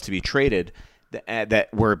clause to be traded, that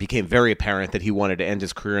where it became very apparent that he wanted to end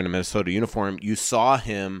his career in a Minnesota uniform. You saw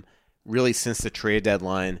him really since the trade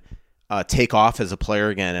deadline take off as a player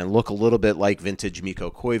again and look a little bit like vintage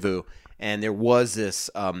Mikko Koivu. And there was this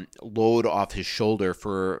load off his shoulder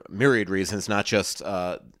for myriad reasons, not just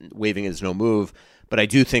waiving his no move. But I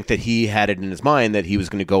do think that he had it in his mind that he was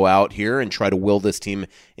going to go out here and try to will this team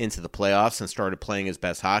into the playoffs and started playing his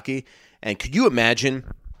best hockey. And could you imagine,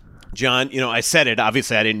 John, I said it,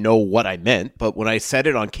 obviously I didn't know what I meant, but when I said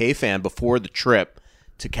it on KFan before the trip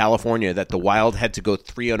to California, that the Wild had to go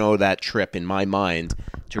 3-0 that trip in my mind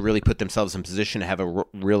to really put themselves in position to have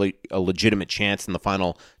a legitimate chance in the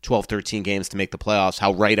final 12-13 games to make the playoffs,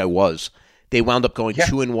 how right I was. They wound up going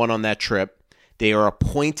 2-1 on that trip. They are a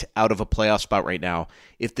point out of a playoff spot right now.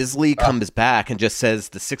 If this league comes back and just says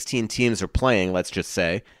the 16 teams are playing, let's just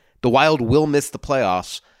say, the Wild will miss the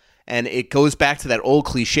playoffs. And it goes back to that old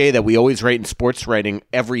cliche that we always write in sports writing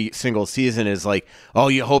every single season is like, oh,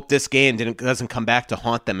 you hope this game doesn't come back to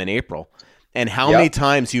haunt them in April. And how many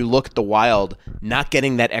times you look at the Wild not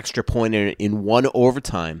getting that extra point in one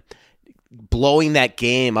overtime, blowing that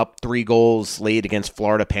game up 3 goals late against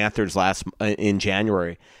Florida Panthers in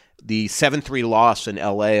January, the 7-3 loss in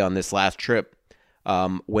LA on this last trip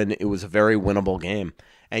when it was a very winnable game.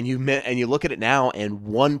 And you look at it now, and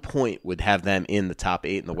 1 point would have them in the top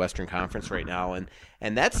 8 in the Western Conference right now.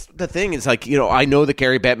 And that's the thing is, like, I know that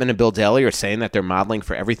Gary Bettman and Bill Daly are saying that they're modeling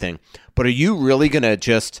for everything, but are you really going to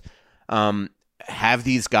just have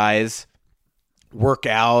these guys work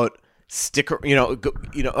out,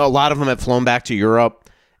 a lot of them have flown back to Europe,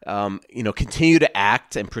 continue to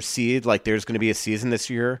act and proceed like there's going to be a season this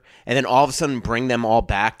year, and then all of a sudden bring them all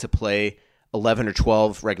back to play 11 or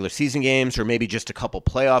 12 regular season games, or maybe just a couple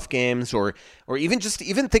playoff games, or even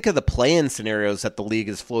think of the play-in scenarios that the league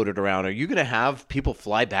has floated around. Are you going to have people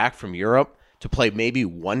fly back from Europe to play maybe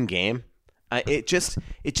one game? It just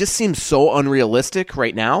seems so unrealistic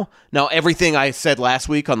right now. Now, everything I said last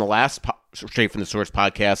week on the last Straight from the Source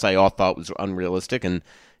podcast, I all thought was unrealistic, and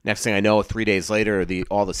next thing I know, 3 days later,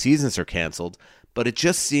 all the seasons are canceled. But it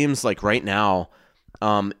just seems like right now,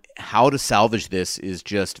 how to salvage this is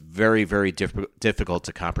just very, very difficult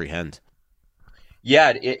to comprehend.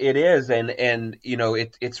 Yeah, it is, and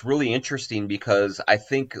it's really interesting because I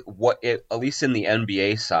think at least in the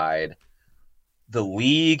NBA side, the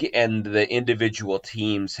league and the individual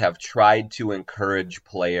teams have tried to encourage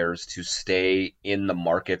players to stay in the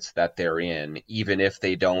markets that they're in, even if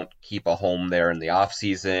they don't keep a home there in the off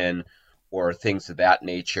season or things of that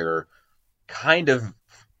nature, kind of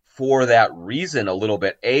for that reason a little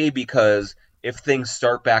bit. A, because if things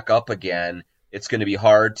start back up again, it's going to be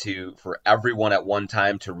hard for everyone at one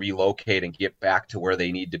time to relocate and get back to where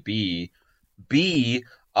they need to be. B,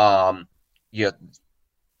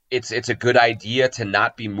 it's a good idea to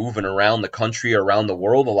not be moving around the country, around the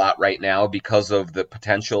world a lot right now because of the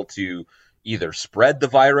potential to either spread the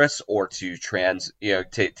virus or to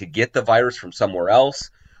get the virus from somewhere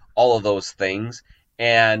else, all of those things.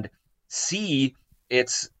 And C,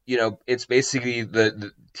 it's basically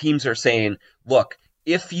the teams are saying, look,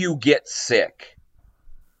 if you get sick,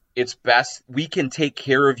 it's best, we can take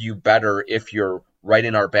care of you better if you're right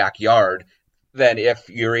in our backyard than if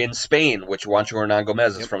you're in Spain, which Juancho Hernan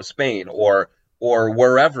Gomez is from Spain, or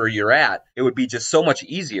wherever you're at. It would be just so much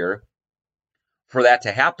easier for that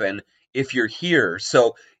to happen if you're here.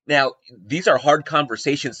 So now these are hard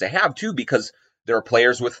conversations to have too, because there are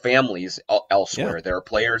players with families elsewhere. Yeah. There are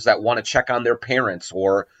players that want to check on their parents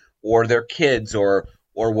or their kids or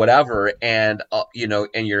whatever. And,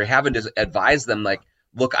 and you're having to advise them like,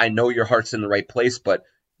 look, I know your heart's in the right place, but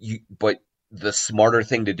the smarter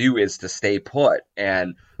thing to do is to stay put.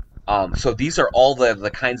 And so these are all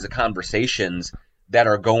the kinds of conversations that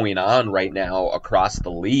are going on right now across the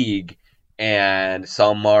league. And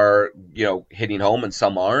some are, hitting home and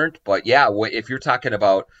some aren't. But yeah, if you're talking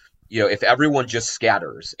about, if everyone just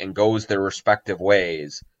scatters and goes their respective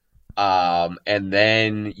ways, and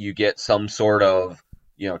then you get some sort of,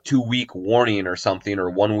 2-week warning or something,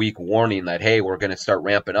 or 1-week warning that, hey, we're going to start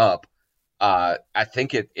ramping up. I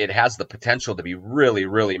think it has the potential to be really,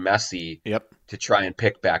 really messy. Yep. To try and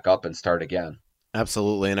pick back up and start again.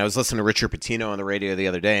 Absolutely. And I was listening to Richard Pitino on the radio the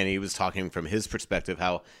other day, and he was talking from his perspective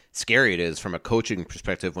how scary it is from a coaching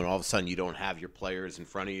perspective when all of a sudden you don't have your players in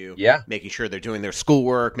front of you. Yeah. Making sure they're doing their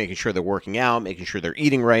schoolwork, making sure they're working out, making sure they're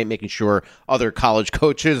eating right, making sure other college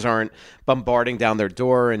coaches aren't bombarding down their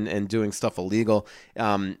door and doing stuff illegal.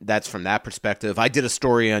 That's from that perspective. I did a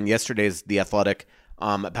story on yesterday's The Athletic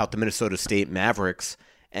about the Minnesota State Mavericks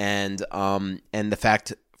and the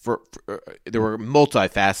fact for there were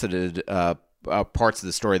multifaceted parts of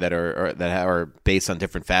the story that are based on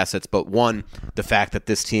different facets, but one, the fact that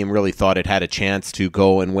this team really thought it had a chance to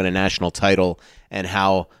go and win a national title, and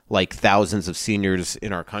how like thousands of seniors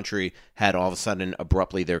in our country had all of a sudden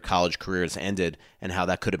abruptly their college careers ended, and how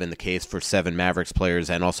that could have been the case for 7 Mavericks players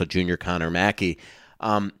and also junior Connor Mackey.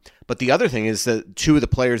 But the other thing is that 2 of the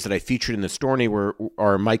players that I featured in the story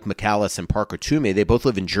are Mike McAllis and Parker Toomey. They both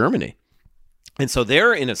live in Germany, and so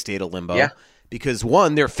they're in a state of limbo. Yeah. Because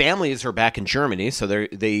one, their families are back in Germany, so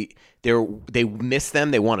they miss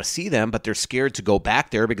them, they want to see them, but they're scared to go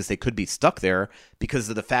back there because they could be stuck there because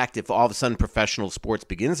of the fact if all of a sudden professional sports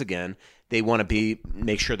begins again, they want to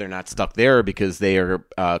make sure they're not stuck there because they are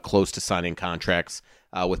close to signing contracts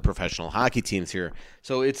with professional hockey teams here.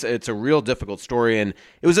 So it's a real difficult story, and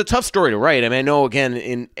it was a tough story to write. I mean, I know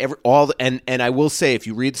again and I will say if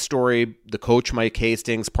you read the story, the coach Mike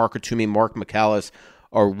Hastings, Parker Toomey, Mark McAllis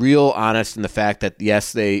are real honest in the fact that,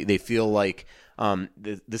 yes, they feel like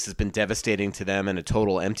this has been devastating to them and a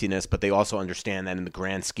total emptiness, but they also understand that in the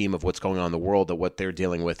grand scheme of what's going on in the world, that what they're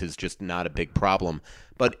dealing with is just not a big problem.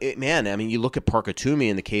 But, you look at Parker Toomey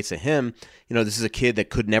in the case of him, this is a kid that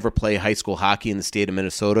could never play high school hockey in the state of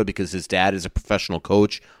Minnesota because his dad is a professional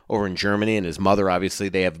coach over in Germany, and his mother,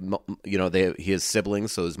 obviously, he has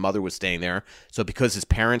siblings, so his mother was staying there. So because his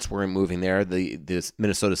parents weren't moving there, this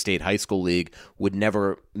Minnesota State High School League would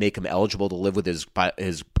never make him eligible to live with his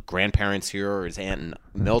grandparents here or his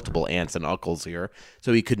multiple aunts and uncles here.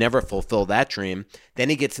 So he could never fulfill that dream. Then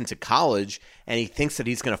he gets into college, and he thinks that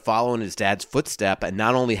he's going to follow in his dad's footstep and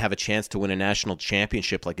not only have a chance to win a national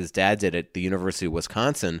championship like his dad did at the University of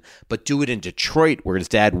Wisconsin, but do it in Detroit, where his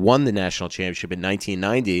dad won the national championship in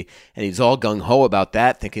 1990, and he's all gung-ho about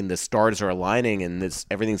that, thinking the stars are aligning and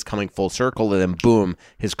everything's coming full circle, and then boom,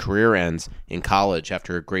 his career ends in college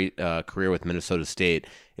after a great career with Minnesota State.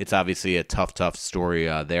 It's obviously a tough story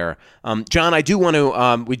there. John, I do want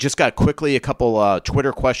to. We just got quickly a couple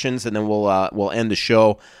Twitter questions, and then we'll end the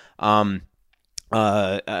show. Let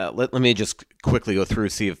me just quickly go through,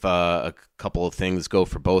 see if a couple of things go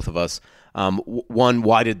for both of us. One,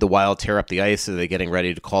 why did the Wild tear up the ice? Are they getting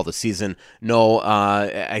ready to call the season? No,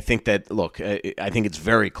 I think that. Look, I think it's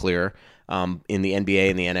very clear. In the NBA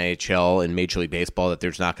and the NHL and Major League Baseball that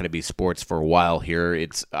there's not going to be sports for a while here.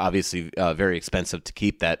 It's obviously very expensive to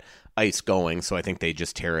keep that ice going, so I think they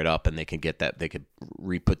just tear it up and they can get that. They could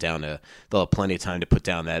re-put down they'll have plenty of time to put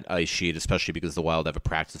down that ice sheet, especially because the Wild have a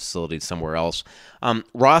practice facility somewhere else.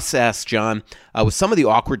 Ross asks, John, with some of the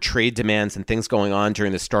awkward trade demands and things going on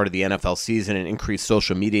during the start of the NFL season and increased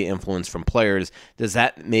social media influence from players, does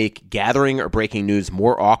that make gathering or breaking news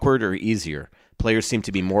more awkward or easier? Players seem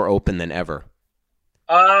to be more open than ever.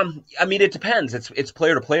 It depends. It's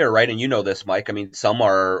player to player, right? And you know this, Mike. I mean, some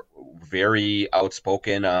are very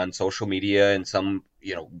outspoken on social media, and some,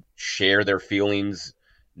 share their feelings,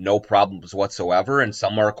 no problems whatsoever, and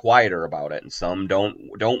some are quieter about it, and some don't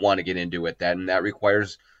want to get into it. That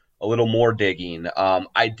requires a little more digging.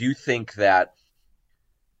 I do think that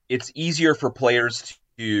it's easier for players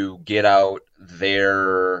to get out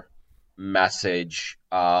their message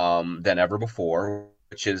than ever before,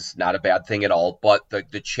 which is not a bad thing at all. But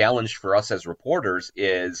the challenge for us as reporters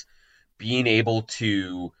is being able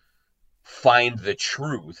to find the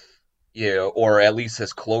truth, or at least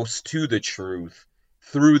as close to the truth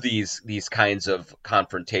through these kinds of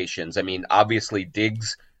confrontations. I mean, obviously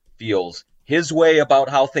Diggs feels his way about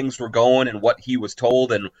how things were going and what he was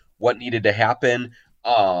told and what needed to happen.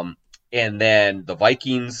 And then the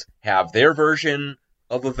Vikings have their version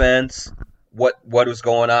of events, what was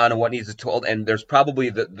going on and what needs to be told. And there's probably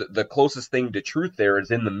the closest thing to truth there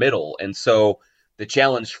is in the middle. And so the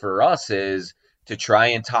challenge for us is to try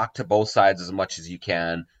and talk to both sides as much as you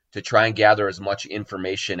can, to try and gather as much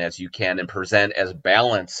information as you can and present as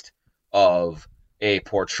balanced of a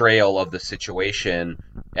portrayal of the situation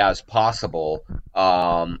as possible.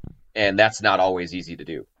 And that's not always easy to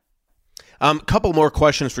do. Couple more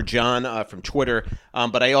questions for John from Twitter,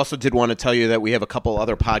 but I also did want to tell you that we have a couple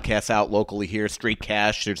other podcasts out locally here. Straight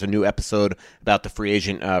Cash, there's a new episode about the free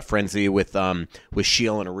agent frenzy with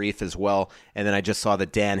Sheil and Arif as well. And then I just saw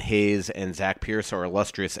that Dan Hayes and Zach Pierce, our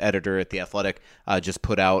illustrious editor at The Athletic, just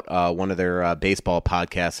put out one of their baseball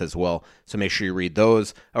podcasts as well. So make sure you read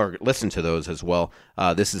those or listen to those as well.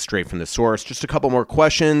 This is straight from the source. Just a couple more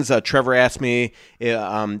questions. Trevor asked me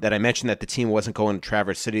that I mentioned that the team wasn't going to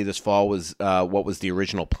Traverse City this fall. What was the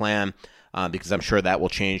original plan? Because I'm sure that will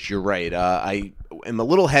change. You're right. I am a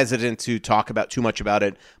little hesitant to talk about too much about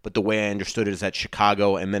it, but the way I understood it is that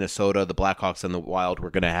Chicago and Minnesota, the Blackhawks and the Wild,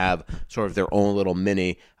 were going to have sort of their own little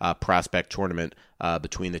mini prospect tournament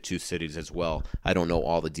between the two cities as well. I don't know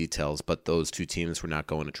all the details, but those two teams were not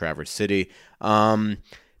going to Traverse City.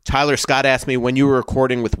 Tyler Scott asked me, when you were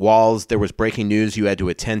recording with Walls, there was breaking news you had to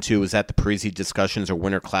attend to. Was that the Parise discussions or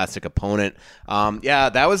Winter Classic opponent? Yeah,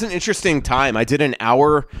 that was an interesting time. I did an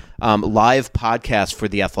hour live podcast for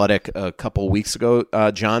The Athletic a couple weeks ago,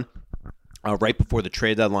 John, right before the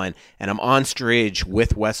trade deadline. And I'm on stage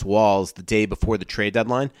with Wes Walls the day before the trade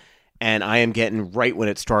deadline. And I am getting, right when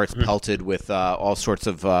it starts, pelted with all sorts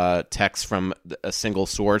of texts from a single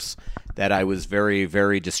source that I was very,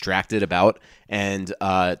 very distracted about. And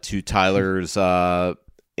to Tyler's, good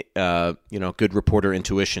reporter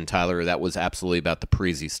intuition, Tyler, that was absolutely about the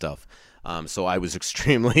Parise stuff. So I was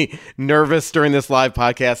extremely nervous during this live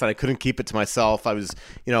podcast, and I couldn't keep it to myself. I was,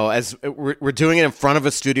 as we're doing it in front of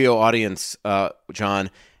a studio audience, John,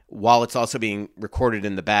 while it's also being recorded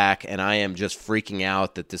in the back, and I am just freaking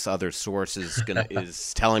out that this other source is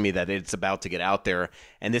telling me that it's about to get out there.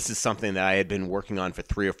 And this is something that I had been working on for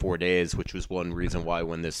 3 or 4 days, which was one reason why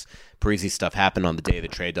when this Parise stuff happened on the day of the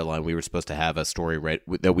trade deadline, we were supposed to have a story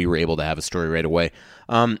that we were able to have a story right away.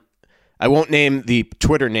 I won't name the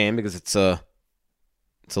Twitter name because it's a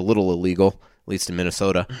little illegal, at least in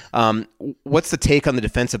Minnesota. What's the take on the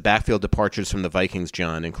defensive backfield departures from the Vikings,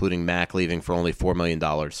 John, including Mack leaving for only $4 million?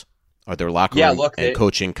 Are there locker room and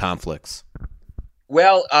coaching conflicts?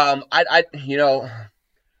 Well,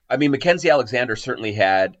 Mackenzie Alexander certainly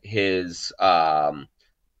had his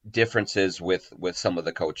differences with some of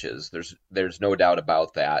the coaches. There's no doubt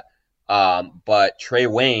about that. But Trey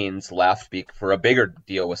Waynes left for a bigger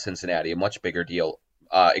deal with Cincinnati, a much bigger deal.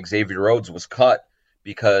 Xavier Rhodes was cut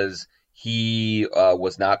because he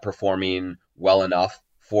was not performing well enough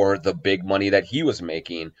for the big money that he was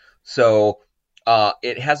making. So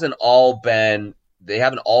they haven't all been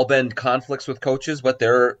conflicts with coaches, but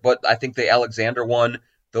I think the Alexander one,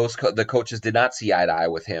 the coaches did not see eye to eye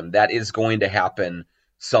with him. That is going to happen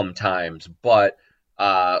sometimes, but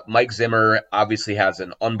Mike Zimmer obviously has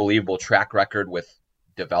an unbelievable track record with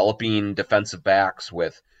developing defensive backs,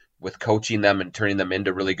 with coaching them and turning them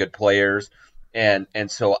into really good players. And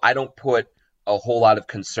so I don't put a whole lot of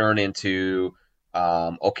concern into,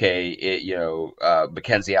 Mackenzie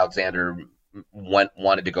Alexander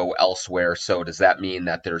wanted to go elsewhere. So does that mean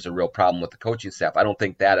that there's a real problem with the coaching staff? I don't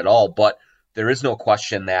think that at all, but there is no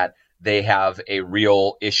question that they have a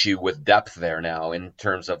real issue with depth there now in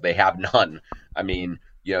terms of they have none. I mean,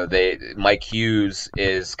 Mike Hughes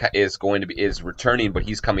is returning, but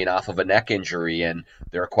he's coming off of a neck injury, and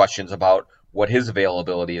there are questions about what his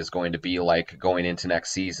availability is going to be like going into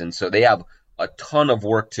next season. So they have a ton of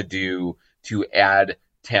work to do to add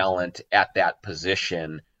talent at that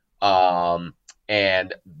position.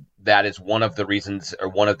 And that is one of the reasons, or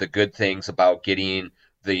one of the good things about getting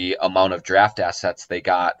the amount of draft assets they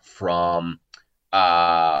got from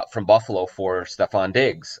Buffalo for Stephon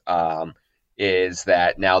Diggs, is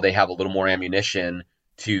that now they have a little more ammunition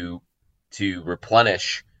to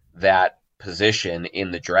replenish that position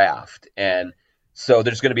in the draft. And so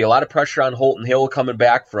there's going to be a lot of pressure on Holton Hill coming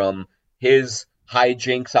back from his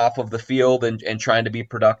hijinks off of the field and trying to be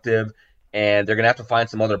productive. And they're going to have to find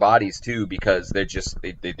some other bodies too, because they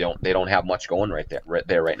don't have much going right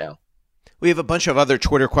there right now. We have a bunch of other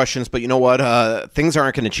Twitter questions, but you know what? Things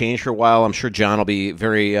aren't going to change for a while. I'm sure John will be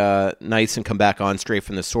very nice and come back on straight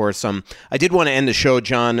from the source. I did want to end the show,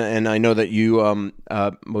 John, and I know that you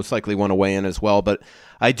most likely want to weigh in as well, but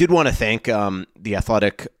I did want to thank The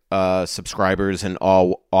Athletic subscribers and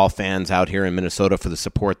all fans out here in Minnesota for the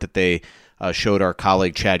support that they showed our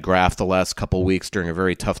colleague Chad Graff the last couple of weeks during a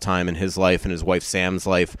very tough time in his life and his wife Sam's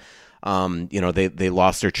life. They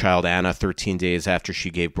lost their child Anna 13 days after she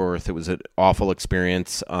gave birth. It was an awful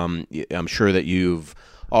experience. I'm sure that you've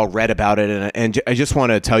all read about it, and I just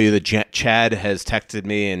want to tell you that Chad has texted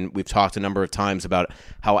me, and we've talked a number of times about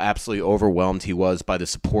how absolutely overwhelmed he was by the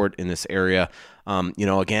support in this area.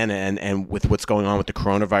 Again, and with what's going on with the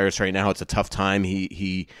coronavirus right now, it's a tough time.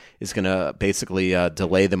 He is going to basically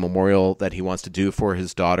delay the memorial that he wants to do for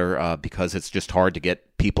his daughter because it's just hard to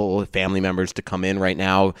get people, family members, to come in right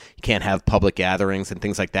now. You can't have public gatherings and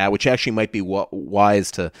things like that, which actually might be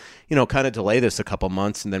wise to, kind of delay this a couple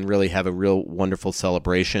months and then really have a real wonderful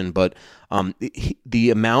celebration. But the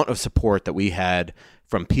amount of support that we had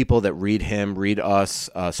from people that read him, read us,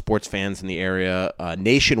 sports fans in the area,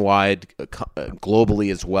 nationwide,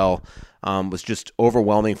 globally as well, was just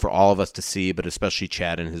overwhelming for all of us to see, but especially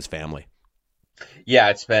Chad and his family.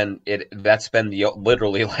 Yeah, that's been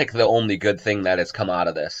literally like the only good thing that has come out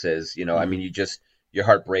of this is, I mean, your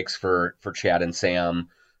heart breaks for Chad and Sam,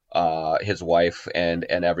 his wife, and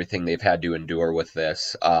everything they've had to endure with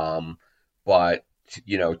this. But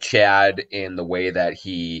Chad, in the way that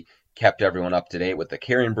he kept everyone up to date with the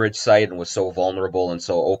Carrion Bridge site and was so vulnerable and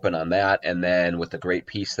so open on that. And then with the great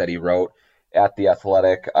piece that he wrote at The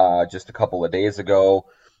Athletic just a couple of days ago,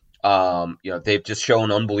 they've just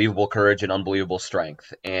shown unbelievable courage and unbelievable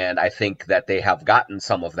strength. And I think that they have gotten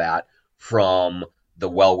some of that from the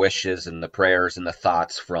well wishes and the prayers and the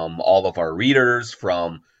thoughts from all of our readers,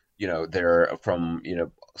 from many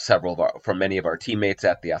of our teammates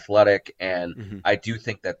at The Athletic. And I do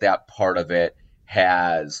think that part of it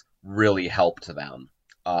has really helped them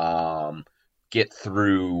get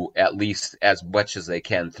through at least as much as they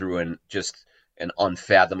can through an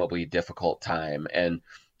unfathomably difficult time. And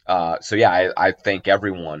I thank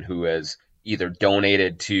everyone who has either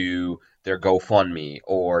donated to their GoFundMe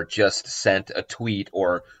or just sent a tweet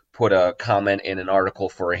or put a comment in an article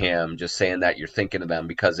for him, just saying that you're thinking of them,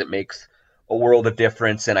 because it makes a world of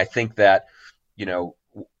difference. And I think that,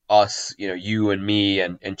 us, you and me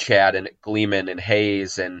and Chad and Gleeman and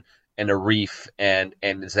Hayes and Arif and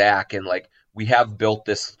Zach, and like, we have built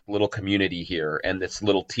this little community here and this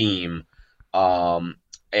little team. At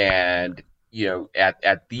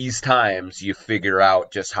these times you figure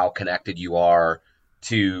out just how connected you are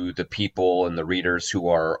to the people and the readers who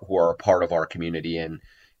are a part of our community. And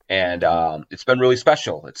it's been really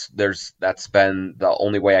special. That's been the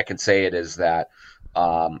only way I can say it, is that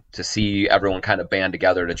to see everyone kind of band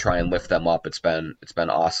together to try and lift them up. It's been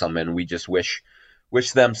awesome. And we just wish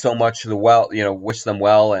them so much wish them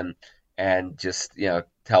well, and just,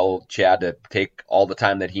 tell Chad to take all the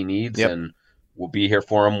time that he needs. Yep. And we'll be here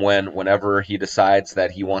for him whenever he decides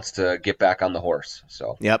that he wants to get back on the horse.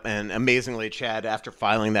 So. Yep. And amazingly, Chad, after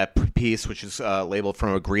filing that piece, which is labeled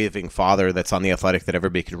From a Grieving Father, that's on The Athletic, that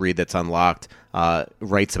everybody could read, that's unlocked,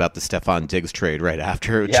 writes about the Stefon Diggs trade right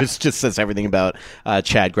after. Yeah. Just says everything about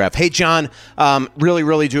Chad Graff. Hey, John, really,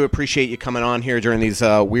 really do appreciate you coming on here during these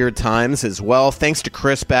weird times as well. Thanks to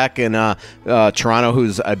Chris back in Toronto,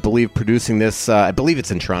 who's, I believe, producing this. I believe it's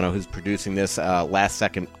in Toronto, who's producing this Last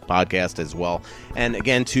Second podcast as well. And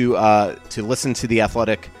again, to listen to The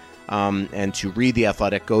Athletic and to read The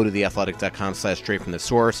Athletic, go to theathletic.com/straight from the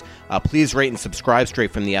source. Please rate and subscribe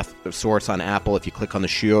Straight from the Source on Apple. If you click on the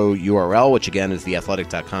show URL, which again is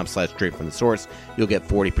theathletic.com/straight from the source, you'll get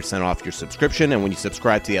 40% off your subscription. And when you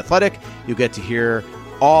subscribe to The Athletic, you'll get to hear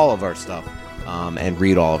all of our stuff and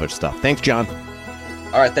read all of our stuff. Thanks, John.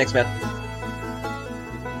 All right. Thanks, man.